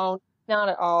 No, not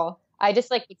at all. I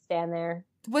just like would stand there.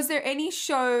 Was there any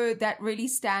show that really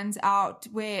stands out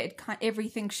where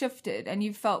everything shifted and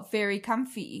you felt very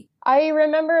comfy? I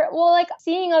remember, well, like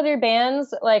seeing other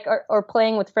bands, like, or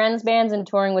playing with friends' bands and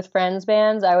touring with friends'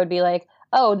 bands, I would be like,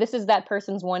 oh, this is that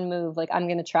person's one move. Like, I'm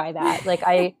going to try that. Like,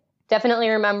 I definitely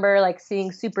remember like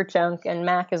seeing Superchunk and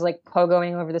Mac is like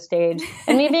pogoing over the stage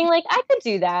and me being like, I could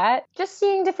do that. Just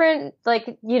seeing different,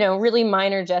 like, you know, really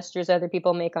minor gestures other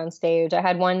people make on stage. I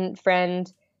had one friend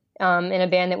in a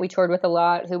band that we toured with a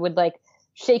lot who would like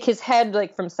shake his head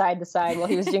like from side to side while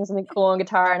he was doing something cool on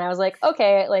guitar. And I was like,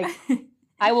 okay, like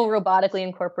I will robotically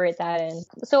incorporate that in.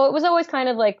 So it was always kind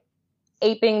of like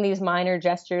aping these minor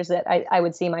gestures that I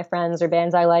would see my friends or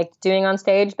bands I liked doing on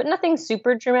stage, but nothing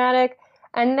super dramatic.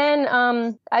 And then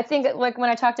I think like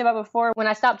when I talked about before, when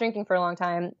I stopped drinking for a long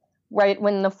time, right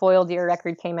when the Foil Deer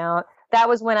record came out, that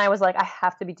was when I was like, I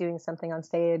have to be doing something on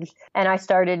stage. And I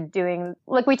started doing,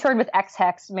 like we toured with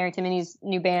X-Hex, Mary Timony's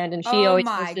new band, and she always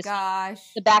was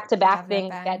this, the back-to-back thing,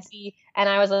 Betsy. And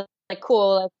I was like,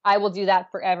 cool, like, I will do that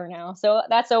forever now. So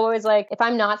that's always like, if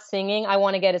I'm not singing, I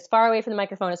want to get as far away from the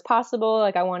microphone as possible.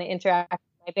 Like I want to interact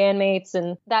with my bandmates.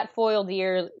 And that Foil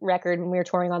Deer record, when we were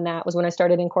touring on that, was when I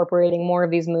started incorporating more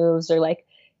of these moves, or like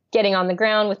getting on the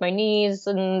ground with my knees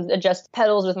and adjust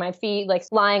pedals with my feet, like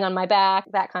lying on my back,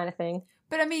 that kind of thing.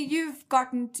 But I mean,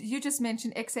 you just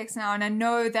mentioned XX now, and I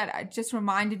know that it just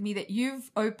reminded me that you've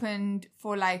opened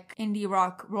for like indie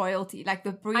rock royalty, like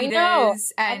the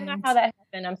Breeders. I don't know how that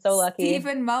happened. I'm so lucky.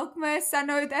 Stephen Malkmus, I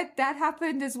know that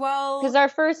happened as well.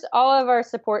 Because all of our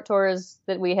support tours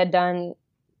that we had done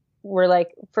were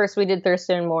like, first we did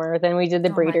Thurston Moore, then we did the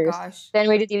Breeders, then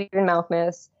we did Stephen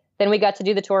Malkmus. Then we got to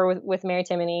do the tour with Mary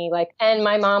Timony, like, and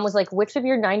my mom was like, which of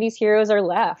your 90s heroes are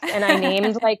left? And I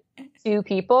named like 2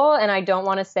 people, and I don't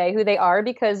want to say who they are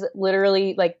because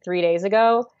literally like 3 days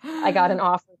ago, I got an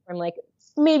offer from like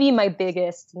maybe my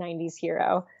biggest 90s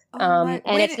hero.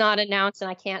 It's not announced and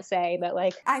I can't say, but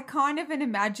like. I can't even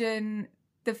imagine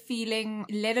the feeling,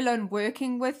 let alone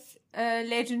working with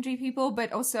legendary people,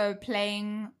 but also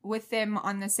playing with them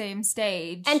on the same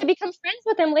stage. And to become friends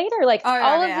with them later. Like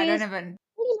all of these. I don't even.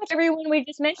 Pretty much everyone we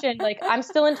just mentioned, like I'm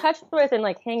still in touch with and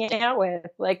like hanging out with.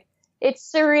 Like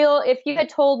it's surreal. If you had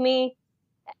told me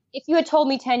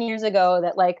 10 years ago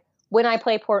that like when I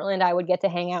play Portland I would get to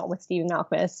hang out with Stephen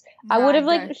Malkmus, I would have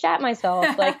like shat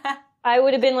myself. Like I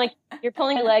would have been like, you're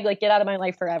pulling a leg, like get out of my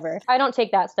life forever. I don't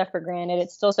take that stuff for granted.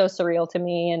 It's still so surreal to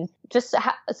me and just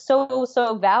so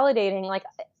validating. Like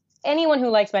anyone who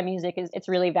likes my music it's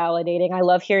really validating. I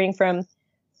love hearing from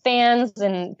fans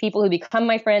and people who become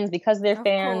my friends because they're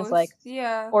fans, like,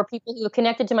 or people who have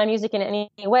connected to my music in any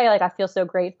way. Like, I feel so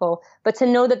grateful. But to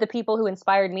know that the people who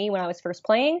inspired me when I was first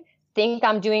playing think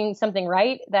I'm doing something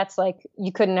right, that's like,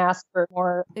 you couldn't ask for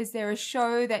more. Is there a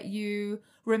show that you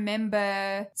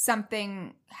remember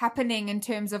something happening in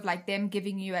terms of like them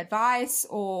giving you advice,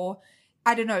 or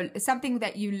I don't know, something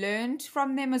that you learned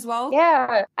from them as well?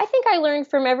 Yeah, I think I learned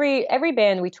from every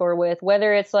band we tour with,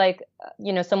 whether it's like,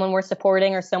 you know, someone we're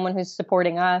supporting or someone who's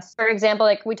supporting us. For example,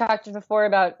 like we talked before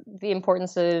about the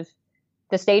importance of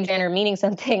the stage banner meaning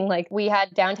something. Like we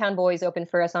had Downtown Boys open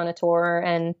for us on a tour,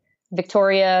 and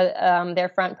Victoria, their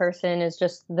front person, is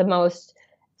just the most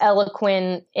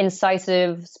eloquent,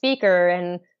 incisive speaker.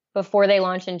 And before they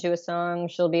launch into a song,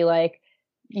 she'll be like,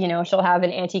 you know, she'll have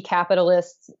an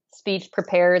anti-capitalist speech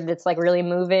prepared that's like really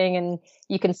moving and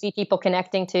you can see people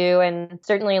connecting to. And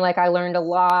certainly like I learned a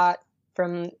lot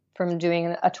from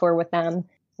doing a tour with them.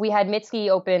 We had Mitski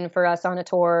open for us on a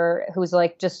tour, who's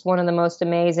like just one of the most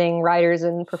amazing writers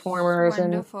and performers.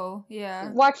 Wonderful. Yeah.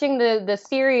 Watching the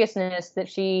seriousness that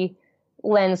she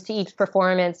lends to each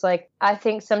performance. Like I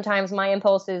think sometimes my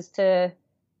impulse is to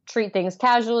treat things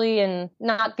casually and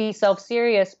not be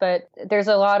self-serious, but there's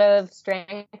a lot of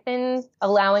strength in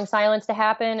allowing silence to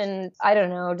happen. And I don't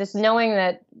know, just knowing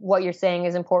that what you're saying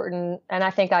is important. And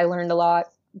I think I learned a lot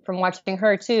from watching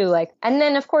her too. Like, and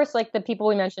then of course, like the people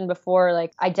we mentioned before,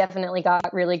 like I definitely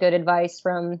got really good advice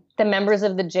from the members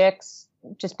of the Jicks,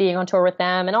 just being on tour with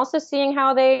them and also seeing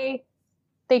how they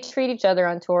they treat each other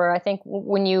on tour. I think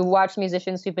when you watch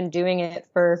musicians who've been doing it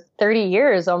for 30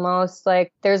 years almost,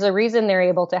 like there's a reason they're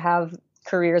able to have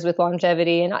careers with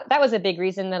longevity. And that was a big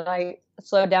reason that I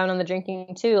slowed down on the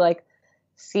drinking too. Like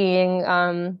seeing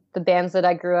the bands that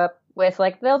I grew up with,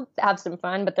 like they'll have some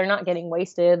fun, but they're not getting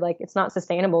wasted. Like it's not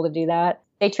sustainable to do that.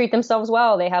 They treat themselves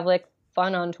well. They have like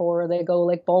fun on tour. They go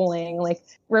like bowling, like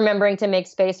remembering to make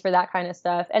space for that kind of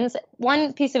stuff. And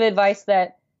one piece of advice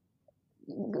that,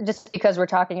 just because we're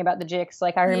talking about the Jicks,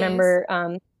 like I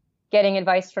remember getting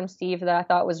advice from Steve that I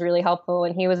thought was really helpful.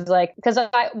 And he was like, because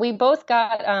we both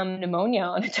got pneumonia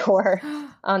on a tour,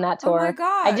 on that tour. Oh my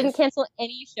gosh. I didn't cancel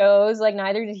any shows, like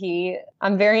neither did he.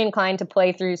 I'm very inclined to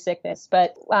play through sickness,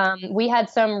 but we had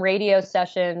some radio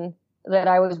session that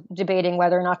I was debating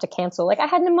whether or not to cancel. Like I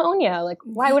had pneumonia, like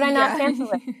why would I not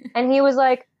cancel it? And he was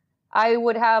like, I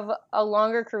would have a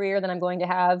longer career than I'm going to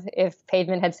have if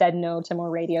Pavement had said no to more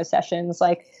radio sessions.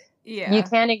 Like, you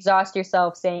can't exhaust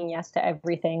yourself saying yes to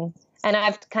everything. And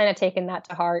I've kind of taken that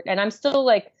to heart. And I'm still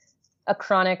like a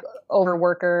chronic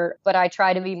overworker, but I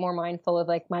try to be more mindful of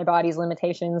like my body's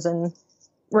limitations and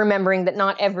remembering that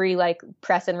not every like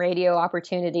press and radio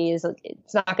opportunity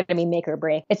it's not going to be make or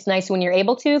break. It's nice when you're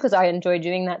able to, because I enjoy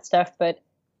doing that stuff, but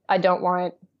I don't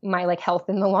want my like health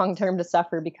in the long term to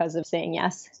suffer because of saying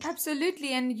yes.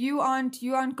 Absolutely. And you aren't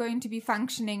going to be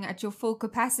functioning at your full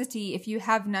capacity if you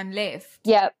have none left.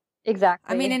 Yeah,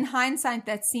 exactly. I mean, in hindsight,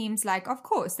 that seems like, of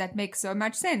course, that makes so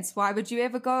much sense. Why would you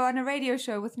ever go on a radio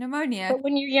show with pneumonia? But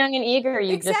when you're young and eager,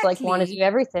 you just like want to do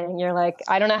everything. You're like,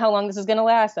 I don't know how long this is going to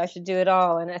last. I should do it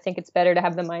all. And I think it's better to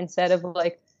have the mindset of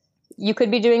like, you could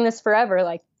be doing this forever.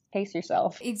 Like, pace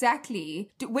yourself.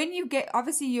 Exactly. When you get,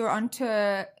 obviously you're on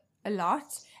tour a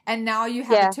lot, and now you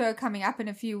have a tour coming up in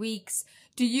a few weeks.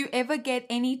 Do you ever get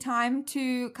any time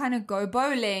to kind of go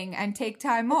bowling and take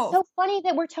time off? It's so funny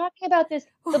that we're talking about this.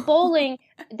 The bowling,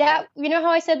 that, you know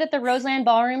how I said that the Roseland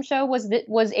Ballroom show was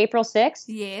April 6th?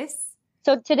 Yes.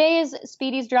 So today is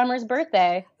Speedy's drummer's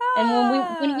birthday.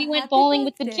 And when we went bowling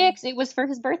with the Jicks, it was for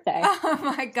his birthday.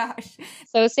 Oh my gosh.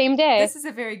 So same day. This is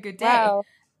a very good day. Wow.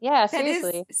 Yeah,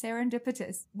 seriously. That is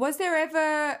serendipitous. Was there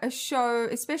ever a show,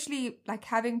 especially like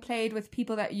having played with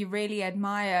people that you really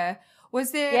admire,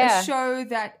 was there a show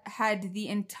that had the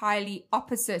entirely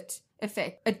opposite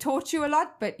effect? It taught you a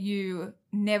lot, but you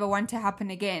never want to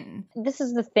happen again. This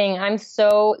is the thing. I'm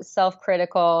so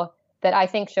self-critical that I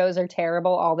think shows are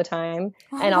terrible all the time.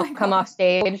 And I'll come off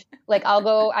stage. Like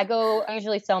I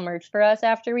usually sell merch for us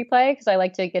after we play, because I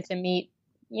like to get to meet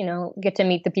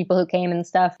the people who came and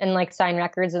stuff, and like sign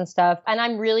records and stuff. And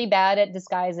I'm really bad at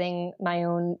disguising my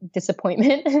own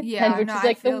disappointment, yeah, which is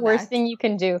like the worst thing you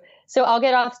can do. So I'll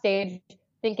get off stage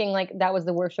thinking like that was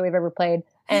the worst show we've ever played.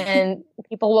 And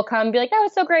people will come and be like, that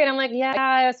was so great. I'm like,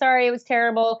 yeah, sorry, it was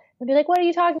terrible. They'll be like, what are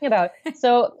you talking about?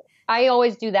 So I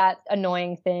always do that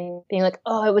annoying thing, being like,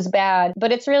 oh, it was bad.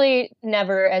 But it's really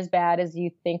never as bad as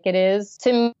you think it is.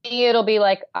 To me, it'll be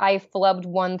like I flubbed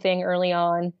one thing early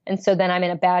on, and so then I'm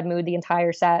in a bad mood the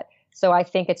entire set. So I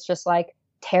think it's just like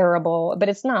terrible, but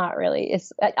it's not really.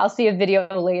 I'll see a video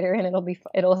later and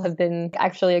it'll have been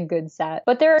actually a good set.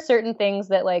 But there are certain things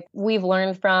that like we've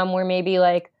learned from, where maybe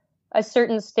like a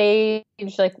certain stage,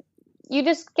 like you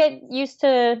just get used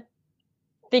to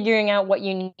figuring out what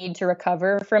you need to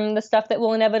recover from the stuff that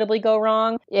will inevitably go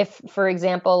wrong. If, for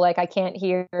example, like I can't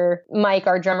hear Mike,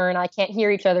 our drummer, and I can't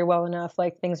hear each other well enough,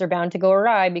 like things are bound to go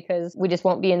awry because we just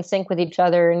won't be in sync with each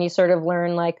other. And you sort of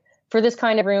learn like, for this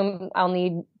kind of room, I'll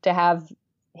need to have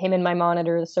him in my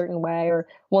monitor a certain way, or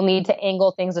we'll need to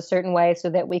angle things a certain way so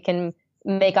that we can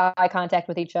make eye contact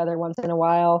with each other once in a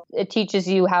while. It teaches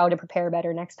you how to prepare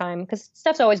better next time, because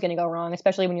stuff's always going to go wrong,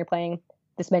 especially when you're playing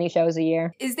this many shows a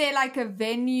year. Is there like a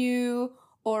venue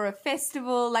or a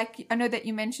festival? Like, I know that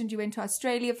you mentioned you went to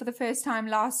Australia for the first time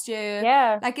last year.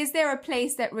 Yeah. Like, is there a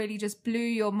place that really just blew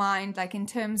your mind, like in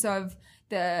terms of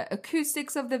the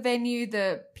acoustics of the venue,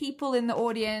 the people in the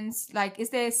audience? Like, is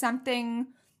there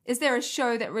a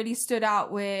show that really stood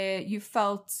out where you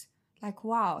felt like,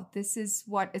 wow, this is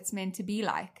what it's meant to be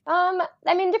like? I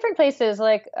mean, different places.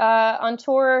 Like, on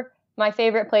tour, my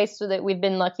favorite place that we've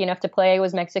been lucky enough to play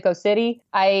was Mexico City.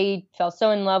 I fell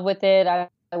so in love with it. I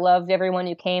loved everyone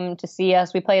who came to see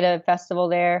us. We played a festival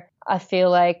there. I feel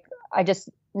like I just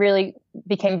really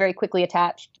became very quickly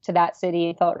attached to that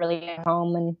city. Felt really at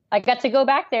home. And I got to go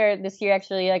back there this year,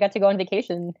 actually. I got to go on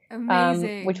vacation,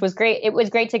 which was great. It was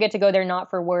great to get to go there not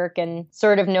for work, and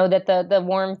sort of know that the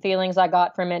warm feelings I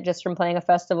got from it just from playing a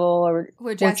festival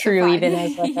were true, even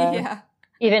as like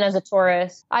even as a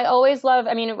tourist. I always love,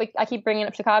 I mean, I keep bringing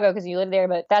up Chicago because you live there,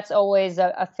 but that's always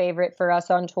a favorite for us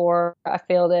on tour. I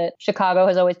feel that Chicago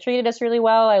has always treated us really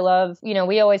well. I love,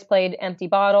 we always played Empty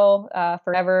Bottle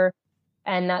forever.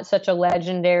 And that's such a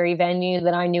legendary venue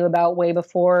that I knew about way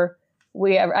before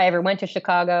I ever went to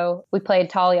Chicago. We played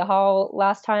Talia Hall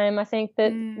last time, I think,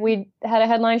 that we had a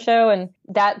headline show, and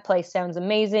that place sounds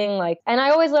amazing. And I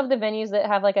always love the venues that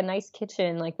have a nice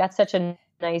kitchen. That's such a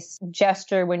nice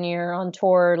gesture when you're on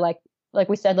tour. Like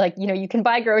we said, you can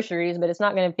buy groceries, but it's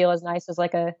not going to feel as nice as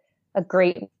a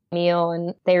great meal,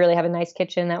 and they really have a nice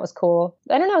kitchen. That was cool.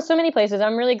 I don't know, so many places.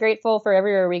 I'm really grateful for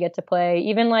everywhere we get to play,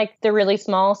 even the really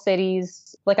small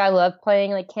cities. I love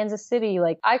playing Kansas City.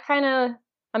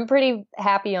 I'm pretty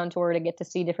happy on tour to get to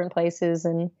see different places,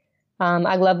 and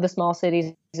I love the small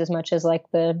cities as much as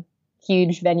the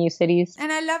huge venue cities.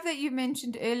 And I love that you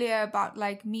mentioned earlier about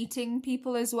meeting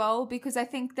people as well, because I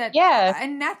think that,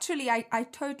 and naturally I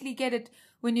totally get it.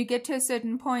 When you get to a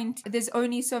certain point, there's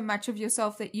only so much of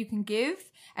yourself that you can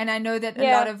give. And I know that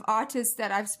a lot of artists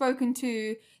that I've spoken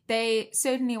to, they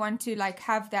certainly want to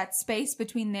have that space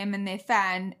between them and their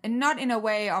fan, and not in a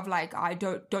way of I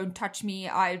don't touch me,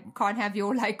 I can't have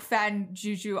your fan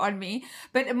juju on me,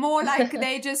 but more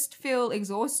they just feel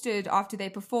exhausted after they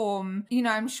perform.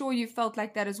 I'm sure you felt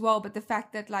like that as well, but the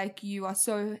fact that you are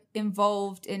so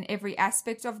involved in every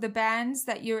aspect of the bands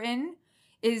that you're in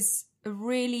is a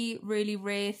really, really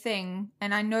rare thing.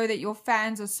 And I know that your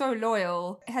fans are so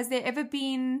loyal. Has there ever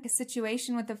been a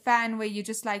situation with a fan where you're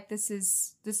just this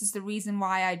is the reason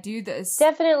why I do this?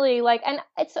 Definitely. And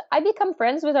I become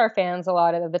friends with our fans a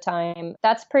lot of the time.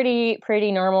 That's pretty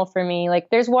normal for me.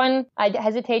 There's one, I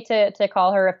hesitate to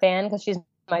call her a fan because she's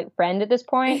my friend at this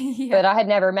point, but I had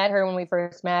never met her when we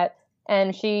first met.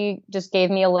 And she just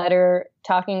gave me a letter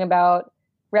talking about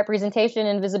representation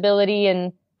and visibility,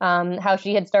 and how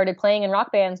she had started playing in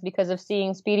rock bands because of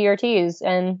seeing Speedy Ortiz.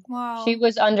 And she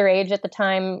was underage at the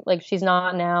time, she's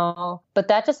not now. But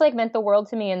that just meant the world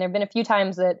to me. And there have been a few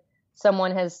times that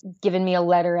someone has given me a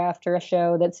letter after a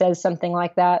show that says something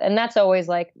like that. And that's always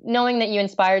knowing that you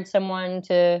inspired someone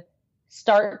to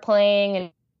start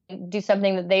playing and do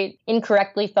something that they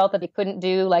incorrectly felt that they couldn't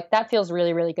do. That feels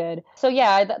really, really good. So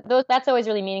yeah, that's always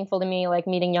really meaningful to me,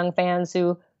 meeting young fans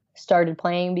who started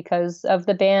playing because of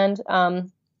the band.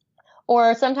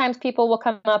 Or sometimes people will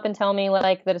come up and tell me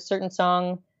that a certain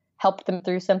song helped them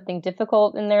through something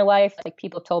difficult in their life.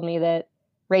 People told me that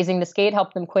Raising the Skate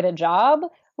helped them quit a job,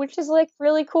 which is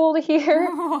really cool to hear.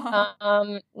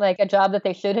 A job that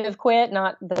they should have quit,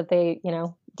 not that they,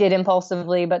 did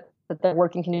impulsively, but that their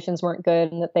working conditions weren't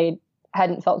good and that they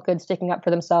hadn't felt good sticking up for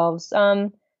themselves.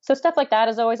 So stuff like that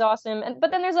is always awesome. But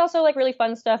then there's also really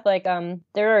fun stuff.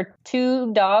 There are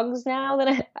 2 dogs now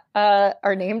that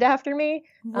are named after me.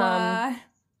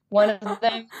 One of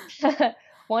them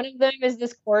is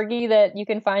this corgi that you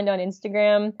can find on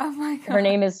Instagram. Oh my God. Her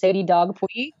name is Sadie Dog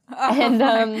Pui. And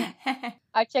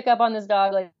I check up on this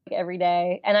dog every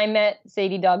day. And I met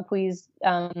Sadie Dog Pui's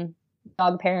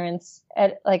dog parents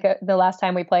at the last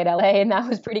time we played LA, and that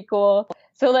was pretty cool.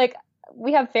 So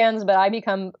we have fans, but I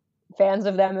become fans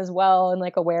of them as well, and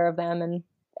aware of them, and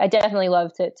I definitely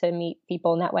love to meet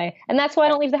people in that way. And that's why I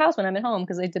don't leave the house when I'm at home,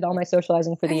 because I did all my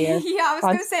socializing for the year. Yeah, I was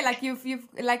going to say you've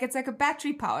it's a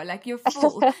battery power, you're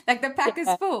full, the pack is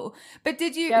full. But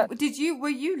were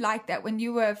you like that when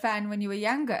you were a fan when you were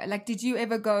younger? Did you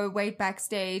ever go wait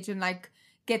backstage and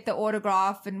get the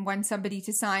autograph and want somebody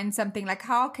to sign something?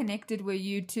 How connected were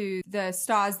you to the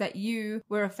stars that you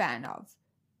were a fan of?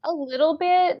 A little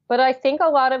bit, but I think a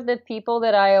lot of the people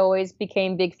that I always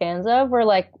became big fans of were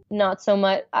not so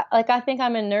much. I think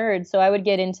I'm a nerd, so I would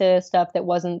get into stuff that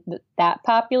wasn't that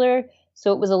popular.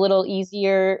 So it was a little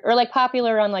easier, or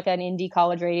popular on an indie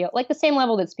college radio, the same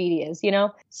level that Speedy is,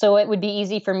 So it would be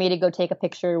easy for me to go take a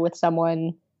picture with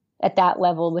someone at that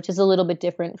level, which is a little bit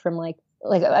different from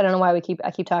I don't know why I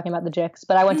keep talking about the Jicks,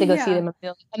 but I went to go see them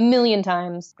a million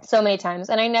times, so many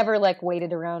times, and I never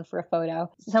waited around for a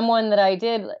photo. Someone that I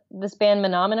did, this band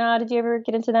Menomina, did you ever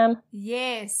get into them?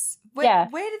 Yes. Where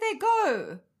did they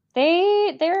go?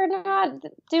 They're not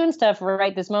doing stuff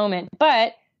right this moment,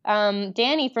 but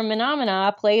Danny from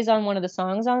Menomina plays on one of the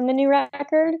songs on the new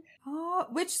record. Oh,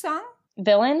 which song?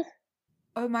 Villain.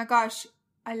 Oh my gosh.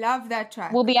 I love that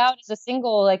track. Will be out as a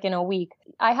single in a week.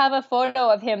 I have a photo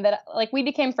of him that we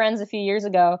became friends a few years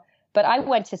ago, but I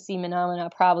went to see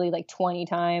Menomina probably 20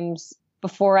 times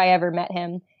before I ever met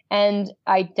him. And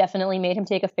I definitely made him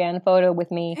take a fan photo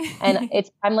with me. And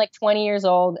I'm 20 years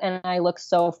old and I look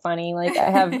so funny. I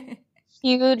have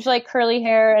huge curly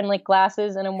hair and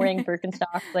glasses, and I'm wearing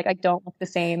Birkenstocks. I don't look the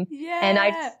same. Yeah. And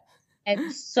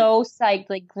and so psyched,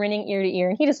 like grinning ear to ear.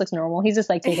 And he just looks normal. He's just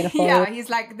like taking a photo. Yeah, he's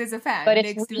like, there's a fan. But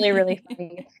it's really, really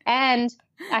funny. And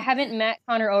I haven't met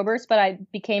Conor Oberst, but I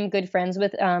became good friends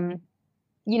with,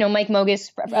 Mike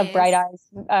Mogis of Bright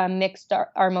Eyes mixed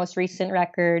our most recent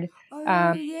record.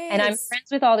 And I'm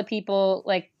friends with all the people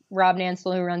like Rob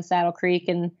Nansel, who runs Saddle Creek,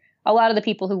 and a lot of the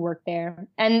people who work there.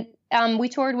 And we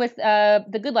toured with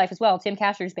The Good Life as well, Tim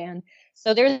Kasher's band.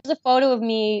 So there's a photo of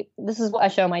me. This is a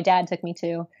show my dad took me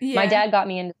to. Yeah. My dad got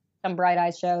me into some Bright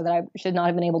Eyes show that I should not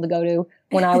have been able to go to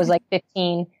when I was like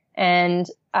 15. And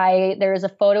there is a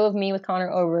photo of me with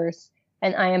Conor Oberst,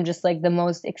 and I am just like the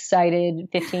most excited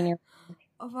 15-year-old.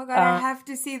 Oh my God, I have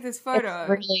to see this photo.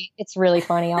 It's really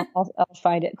funny. I'll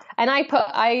find it. And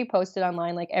I post it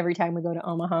online like every time we go to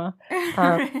Omaha.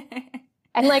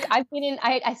 And like I've been in,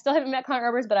 I still haven't met Conor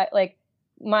Oberst, but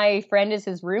my friend is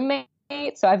his roommate.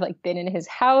 So I've like been in his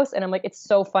house, and I'm like, it's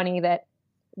so funny that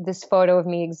this photo of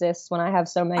me exists when I have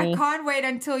so many. I can't wait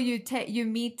until you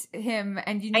meet him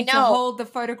and you need to hold the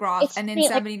photograph, and then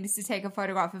somebody needs to take a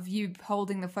photograph of you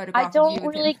holding the photograph. I don't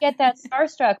really get that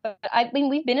starstruck, but I mean,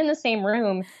 we've been in the same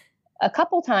room a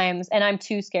couple times, and I'm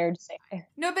too scared to say.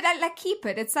 No, but I like keep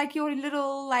it. It's like your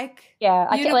little like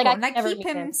unicorn. I keep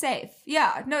him safe.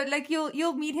 Yeah, no, like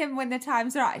you'll meet him when the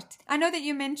time's right. I know that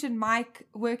you mentioned Mike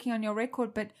working on your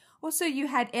record, but also you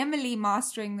had Emily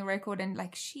mastering the record, and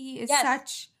like she is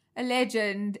such a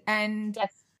legend. And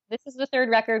yes, this is the third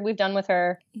record we've done with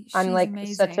her. I'm like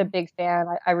amazing. Such a big fan.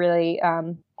 I really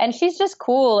and she's just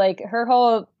cool. Like her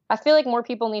whole. I feel like more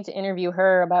people need to interview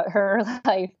her about her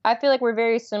life. I feel like we're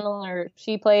very similar.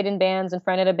 She played in bands and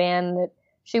fronted a band that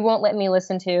she won't let me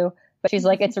listen to, but she's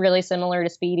like, it's really similar to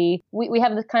Speedy. We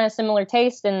have the kind of similar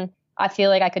taste, and I feel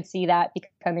like I could see that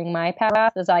becoming my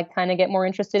path as I kind of get more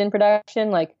interested in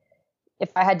production. Like if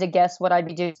I had to guess what I'd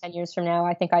be doing 10 years from now,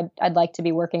 I think I'd like to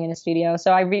be working in a studio.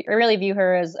 So I really view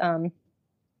her as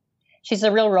she's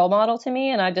a real role model to me,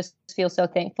 and I just feel so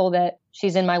thankful that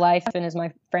she's in my life and is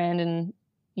my friend, and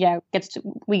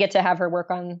we get to have her work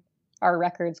on our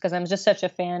records because I'm just such a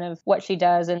fan of what she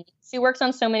does. And she works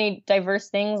on so many diverse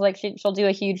things. Like she'll do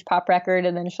a huge pop record,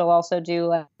 and then she'll also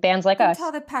do bands like us.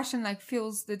 How the passion like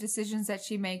fuels the decisions that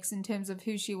she makes in terms of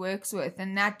who she works with,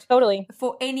 and that totally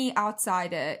for any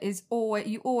outsider is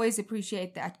you always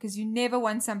appreciate that, because you never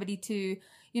want somebody to,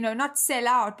 not sell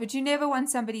out, but you never want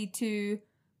somebody to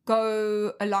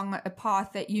go along a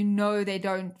path that they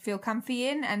don't feel comfy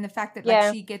in. And the fact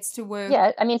that she gets to work.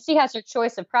 Yeah, I mean, she has her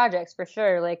choice of projects for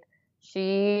sure. Like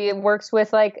she works with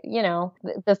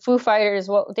the Foo Fighters.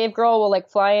 Well, Dave Grohl will like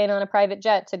fly in on a private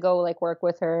jet to go like work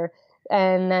with her.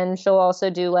 And then she'll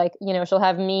also do she'll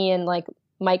have me and like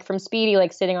Mike from Speedy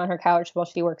like sitting on her couch while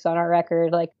she works on our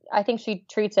record. Like I think she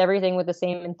treats everything with the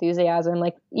same enthusiasm.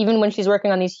 Like even when she's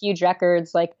working on these huge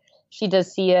records, like she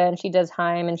does Sia and she does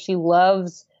Haim, and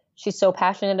she's so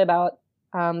passionate about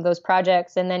those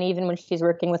projects. And then even when she's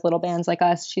working with little bands like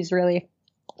us, she's really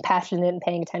passionate and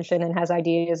paying attention and has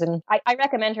ideas. And I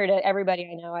recommend her to everybody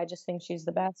I know. I just think she's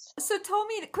the best. So tell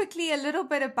me quickly a little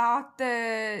bit about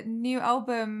the new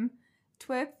album,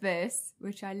 Twerpverse,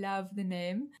 which I love the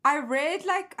name. I read,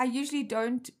 I usually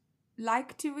don't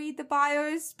like to read the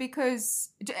bios, because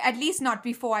at least not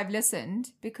before I've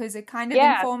listened, because it kind of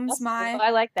informs my cool.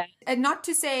 I like that. And not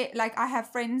to say I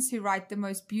have friends who write the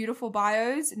most beautiful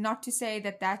bios, not to say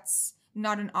that that's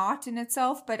not an art in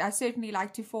itself, but I certainly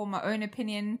like to form my own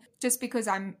opinion, just because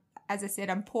as I said,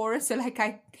 I'm porous, so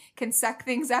I can suck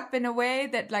things up in a way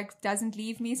that doesn't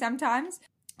leave me sometimes.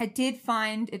 I did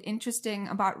find it interesting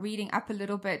about reading up a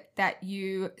little bit that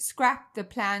you scrapped the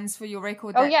plans for your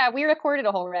record. We recorded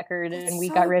a whole record and we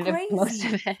got rid of most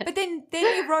of it. But then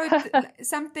you wrote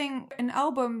an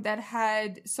album that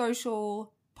had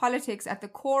social politics at the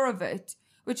core of it,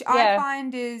 which I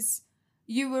find is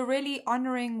you were really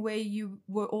honoring where you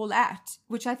were all at,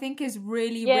 which I think is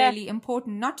really, really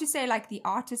important. Not to say the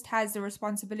artist has the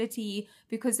responsibility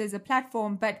because there's a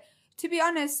platform, but to be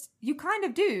honest, you kind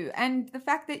of do. And the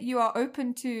fact that you are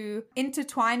open to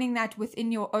intertwining that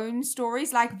within your own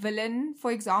stories, like Villain,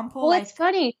 for example. Well, it's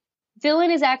funny. Villain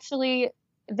is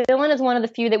one of the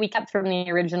few that we kept from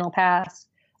the original pass.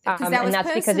 And that's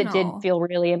personal. Because it did feel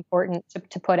really important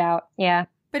to put out. Yeah.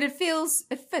 But it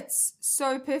fits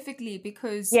so perfectly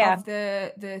because of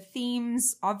the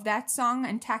themes of that song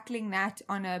and tackling that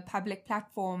on a public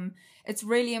platform. It's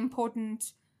really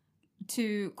important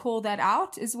to call that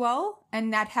out as well,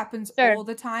 and that happens all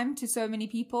the time to so many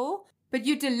people, but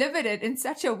you delivered it in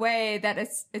such a way that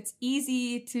it's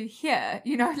easy to hear,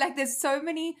 there's so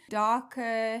many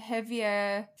darker,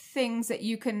 heavier things that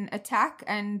you can attack,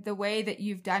 and the way that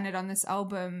you've done it on this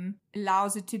album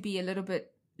allows it to be a little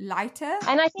bit lighter.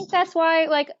 And I think that's why,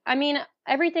 like, I mean,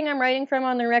 everything I'm writing from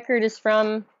on the record is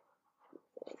from,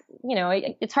 you know,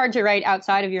 it's hard to write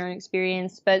outside of your own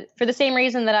experience, but for the same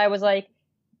reason that I was like,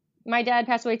 my dad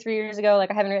passed away 3 years ago,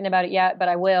 like I haven't written about it yet, but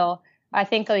I will. I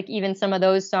think like even some of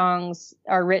those songs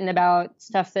are written about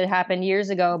stuff that happened years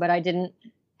ago, but I didn't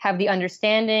have the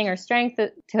understanding or strength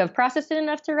to have processed it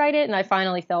enough to write it. And I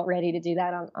finally felt ready to do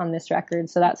that on this record.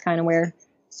 So that's kind of where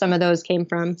some of those came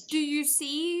from. Do you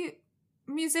see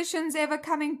musicians ever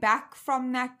coming back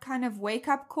from that kind of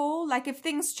wake-up call? Like if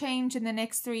things change in the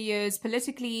next 3 years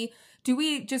politically, do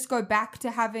we just go back to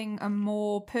having a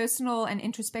more personal and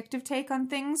introspective take on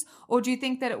things? Or do you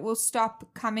think that it will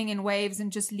stop coming in waves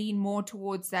and just lean more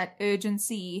towards that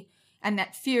urgency and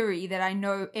that fury that I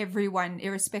know everyone,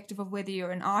 irrespective of whether you're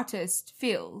an artist,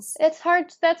 feels? That's hard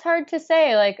to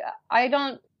say. Like,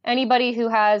 anybody who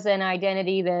has an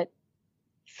identity that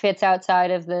fits outside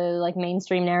of the like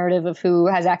mainstream narrative of who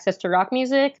has access to rock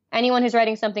music, anyone who's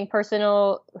writing something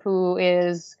personal, who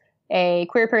is a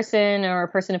queer person or a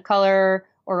person of color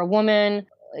or a woman,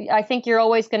 I think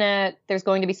there's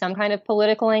going to be some kind of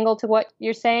political angle to what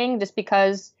you're saying, just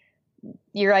because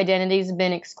your identity's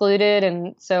been excluded.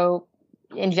 And so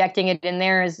injecting it in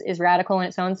there is radical in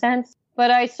its own sense. But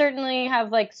I certainly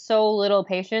have like so little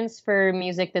patience for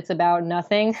music that's about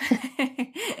nothing.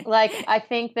 Like, I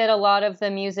think that a lot of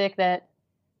the music that,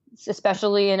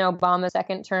 especially in Obama's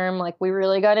second term, like we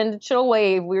really got into chill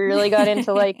wave. We really got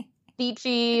into like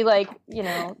beachy, like, you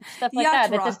know, stuff like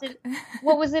yacht that. rock.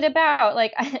 What was it about?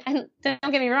 Like, and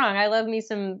don't get me wrong, I love me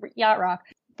some yacht rock,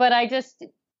 but I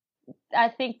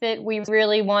think that we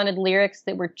really wanted lyrics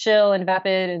that were chill and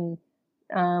vapid and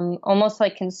almost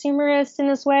like consumerist in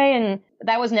this way. And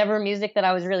that was never music that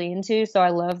I was really into. So I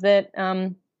love that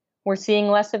we're seeing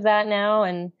less of that now.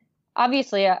 And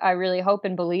obviously, I really hope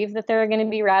and believe that there are going to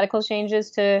be radical changes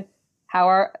to how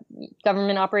our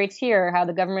government operates here, how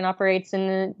the government operates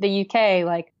in the UK,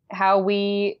 like how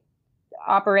we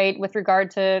operate with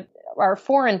regard to our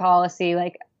foreign policy.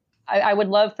 Like, I would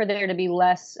love for there to be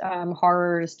less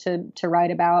horrors to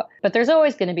write about, but there's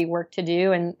always going to be work to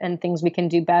do and things we can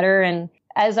do better. And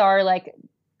as our like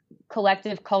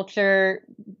collective culture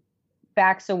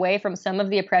backs away from some of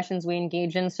the oppressions we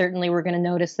engage in, certainly we're going to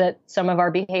notice that some of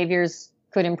our behaviors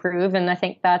could improve. And I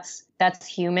think that's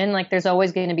human. Like, there's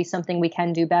always going to be something we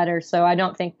can do better. So I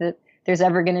don't think that there's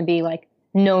ever going to be like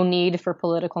no need for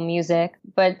political music,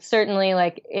 but certainly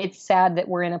like it's sad that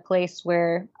we're in a place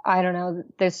where, I don't know,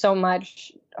 there's so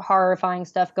much horrifying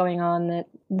stuff going on that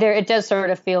it does sort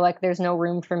of feel like there's no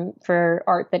room for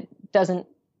art that doesn't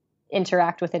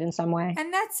interact with it in some way.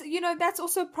 And that's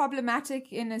also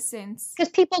problematic in a sense,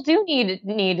 because people do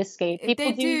need escape.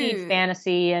 People do need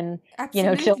fantasy and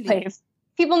chill wave.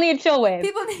 People need chill wave.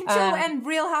 People need chill and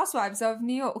Real Housewives of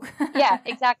New York. Yeah,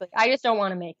 exactly. I just don't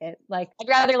want to make it. Like, I'd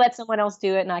rather let someone else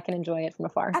do it and I can enjoy it from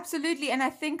afar. Absolutely. And I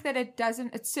think that it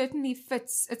certainly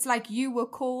fits. It's like you were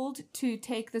called to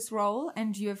take this role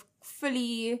and you have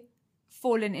fully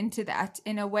fallen into that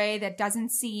in a way that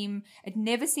it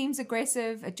never seems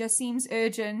aggressive. It just seems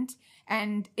urgent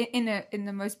and in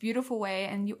the most beautiful way.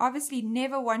 And you obviously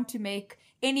never want to make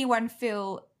anyone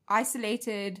feel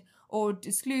isolated or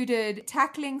excluded.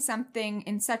 Tackling something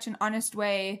in such an honest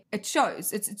way, it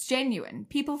shows. It's genuine.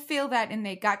 People feel that in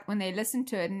their gut when they listen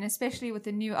to it, and especially with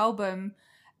the new album,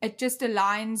 it just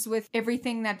aligns with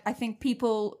everything that I think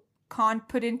people can't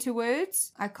put into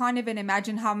words. I can't even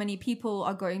imagine how many people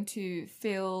are going to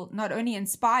feel not only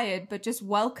inspired, but just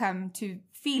welcome to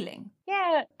feeling.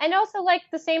 Yeah. And also like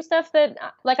the same stuff that,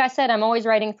 like I said, I'm always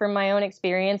writing from my own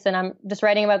experience and I'm just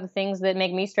writing about the things that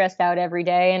make me stressed out every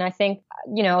day. And I think,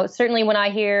 certainly when I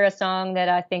hear a song that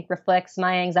I think reflects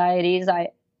my anxieties,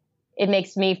 it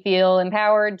makes me feel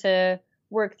empowered to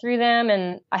work through them.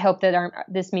 And I hope that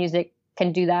this music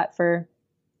can do that for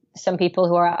some people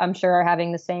who I'm sure are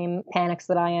having the same panics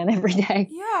that I am every day.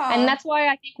 Yeah. And that's why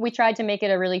I think we tried to make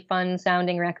it a really fun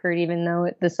sounding record, even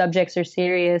though the subjects are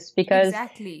serious, because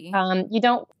exactly.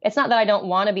 It's not that I don't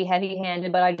want to be heavy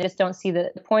handed, but I just don't see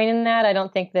the point in that. I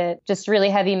don't think that just really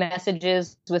heavy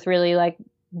messages with really like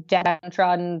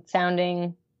downtrodden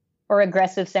sounding or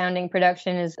aggressive sounding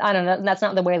production is, I don't know, that's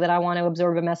not the way that I want to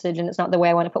absorb a message. And it's not the way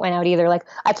I want to put one out either. Like,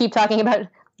 I keep talking about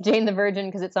Jane the Virgin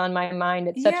because it's on my mind.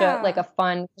 It's such a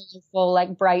fun, full,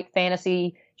 like bright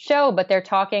fantasy show, but they're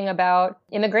talking about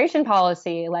immigration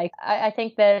policy. Like, I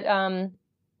think that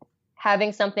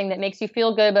having something that makes you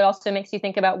feel good, but also makes you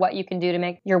think about what you can do to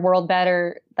make your world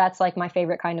better, that's like my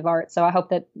favorite kind of art. So I hope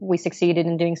that we succeeded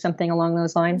in doing something along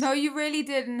those lines. No, you really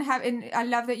did. And I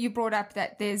love that you brought up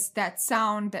that there's that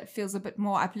sound that feels a bit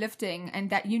more uplifting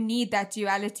and that you need that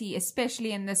duality,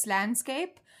 especially in this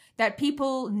landscape. that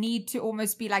people need to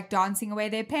almost be like dancing away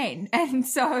their pain. And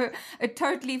so it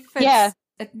totally fits. Yeah.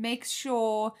 It makes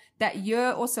sure that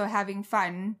you're also having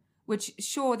fun, which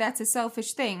sure, that's a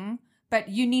selfish thing, but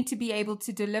you need to be able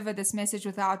to deliver this message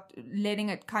without letting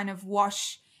it kind of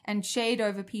wash and shade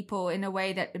over people in a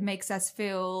way that makes us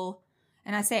feel,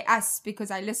 and I say us because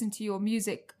I listen to your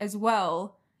music as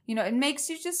well, you know, it makes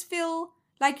you just feel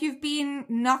like you've been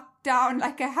knocked down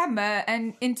like a hammer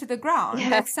and into the ground. Yeah.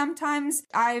 Like sometimes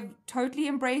I totally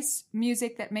embrace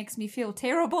music that makes me feel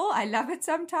terrible. I love it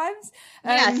sometimes.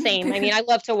 Yeah, same. I mean, I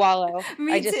love to wallow.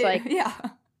 Me I just too. like, yeah.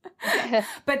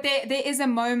 But there is a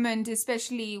moment,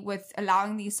 especially with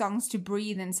allowing these songs to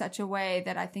breathe in such a way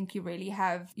that I think you really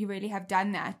have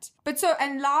done that. But so,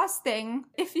 and last thing,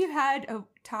 if you had a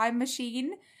time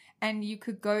machine and you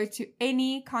could go to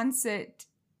any concert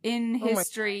in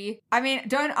history, I mean,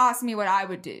 don't ask me what I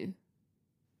would do.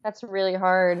 That's really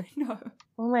hard. No.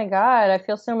 Oh my God, I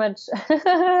feel so much.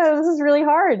 This is really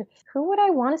hard. Who would I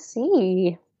want to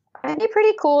see? It'd be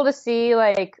pretty cool to see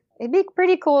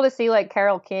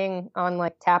Carole King on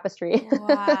like Tapestry.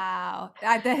 Wow.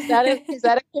 Is that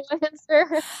a cool answer?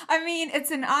 I mean,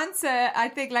 it's an answer. I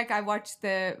think like I watched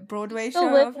the Broadway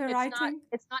show of her writing.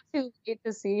 It's not too late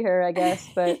to see her, I guess,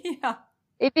 but yeah.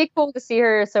 It'd be cool to see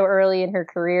her so early in her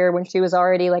career when she was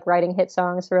already like writing hit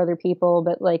songs for other people,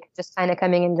 but like just kind of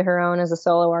coming into her own as a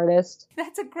solo artist.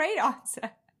 That's a great answer.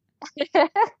 You were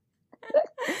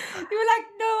like,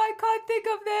 no, I can't think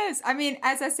of this. I mean,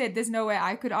 as I said, there's no way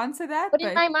I could answer that. But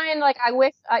in my mind, like I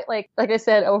wish like I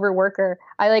said, overworker.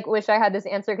 I like wish I had this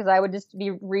answer because I would just be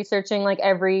researching like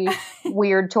every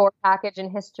weird tour package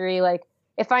in history. Like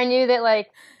if I knew that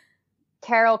like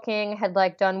Carole King had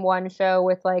like done one show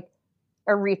with like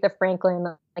Aretha Franklin,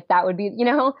 like that would be, you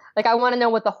know, like I want to know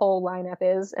what the whole lineup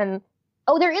is. And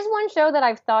there is one show that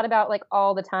I've thought about like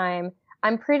all the time.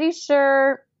 I'm pretty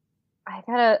sure I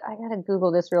gotta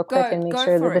Google this real quick and make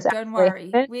sure that this don't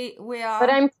worry. We are, but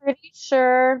I'm pretty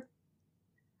sure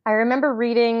I remember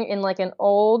reading in like an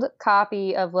old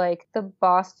copy of like the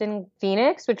Boston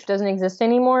Phoenix, which doesn't exist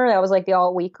anymore. That was like the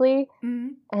Alt Weekly.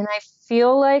 Mm-hmm. And I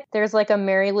feel like there's like a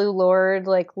Mary Lou Lord,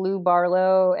 like Lou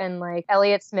Barlow and like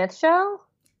Elliott Smith show.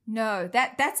 No,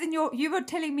 that's in you were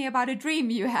telling me about a dream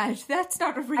you had. That's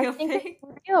not a real thing.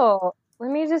 It's real.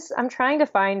 I'm trying to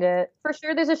find it. For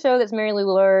sure there's a show that's Mary Lou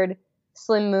Lord,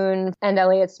 Slim Moon, and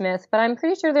Elliott Smith, but I'm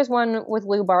pretty sure there's one with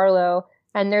Lou Barlow,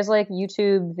 and there's like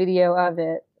YouTube video of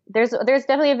it. There's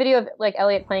definitely a video of like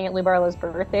Elliott playing at Lou Barlow's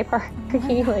birthday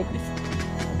party. Like.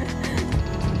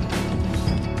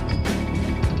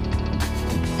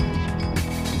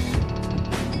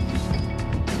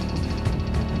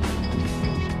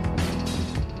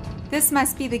 This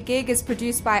Must Be the Gig is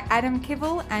produced by Adam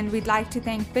Kivel, and we'd like to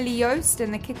thank Billy Yost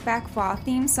and The Kickback for our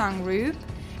theme song Rube,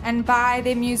 and buy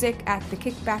their music at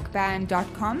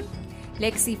thekickbackband.com.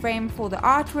 Lexi Frame for the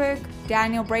artwork,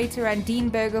 Daniel Brater and Dean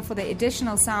Berger for the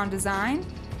additional sound design,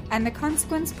 and the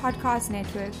Consequence Podcast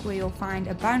Network, where you'll find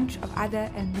a bunch of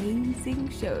other amazing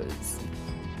shows.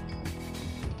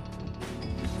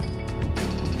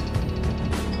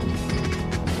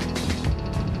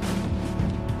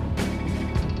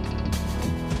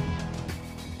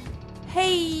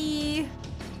 Hey!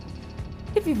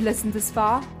 If you've listened this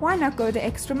far, why not go the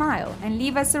extra mile and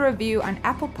leave us a review on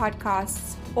Apple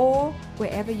Podcasts or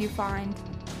wherever you find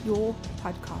your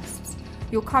podcasts.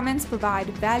 Your comments provide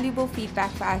valuable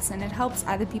feedback for us, and it helps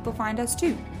other people find us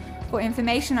too. For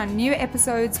information on new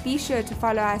episodes, be sure to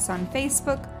follow us on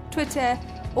Facebook, Twitter,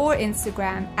 or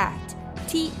Instagram at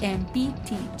TMBTGPod,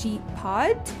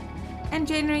 and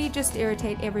generally just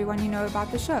irritate everyone you know about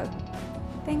the show.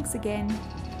 Thanks again,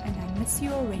 and I miss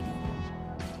you already.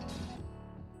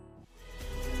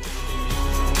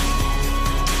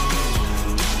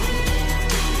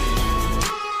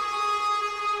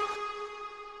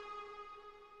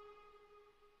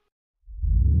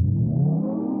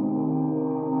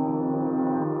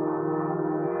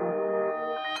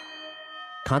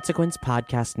 Consequence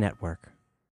Podcast Network.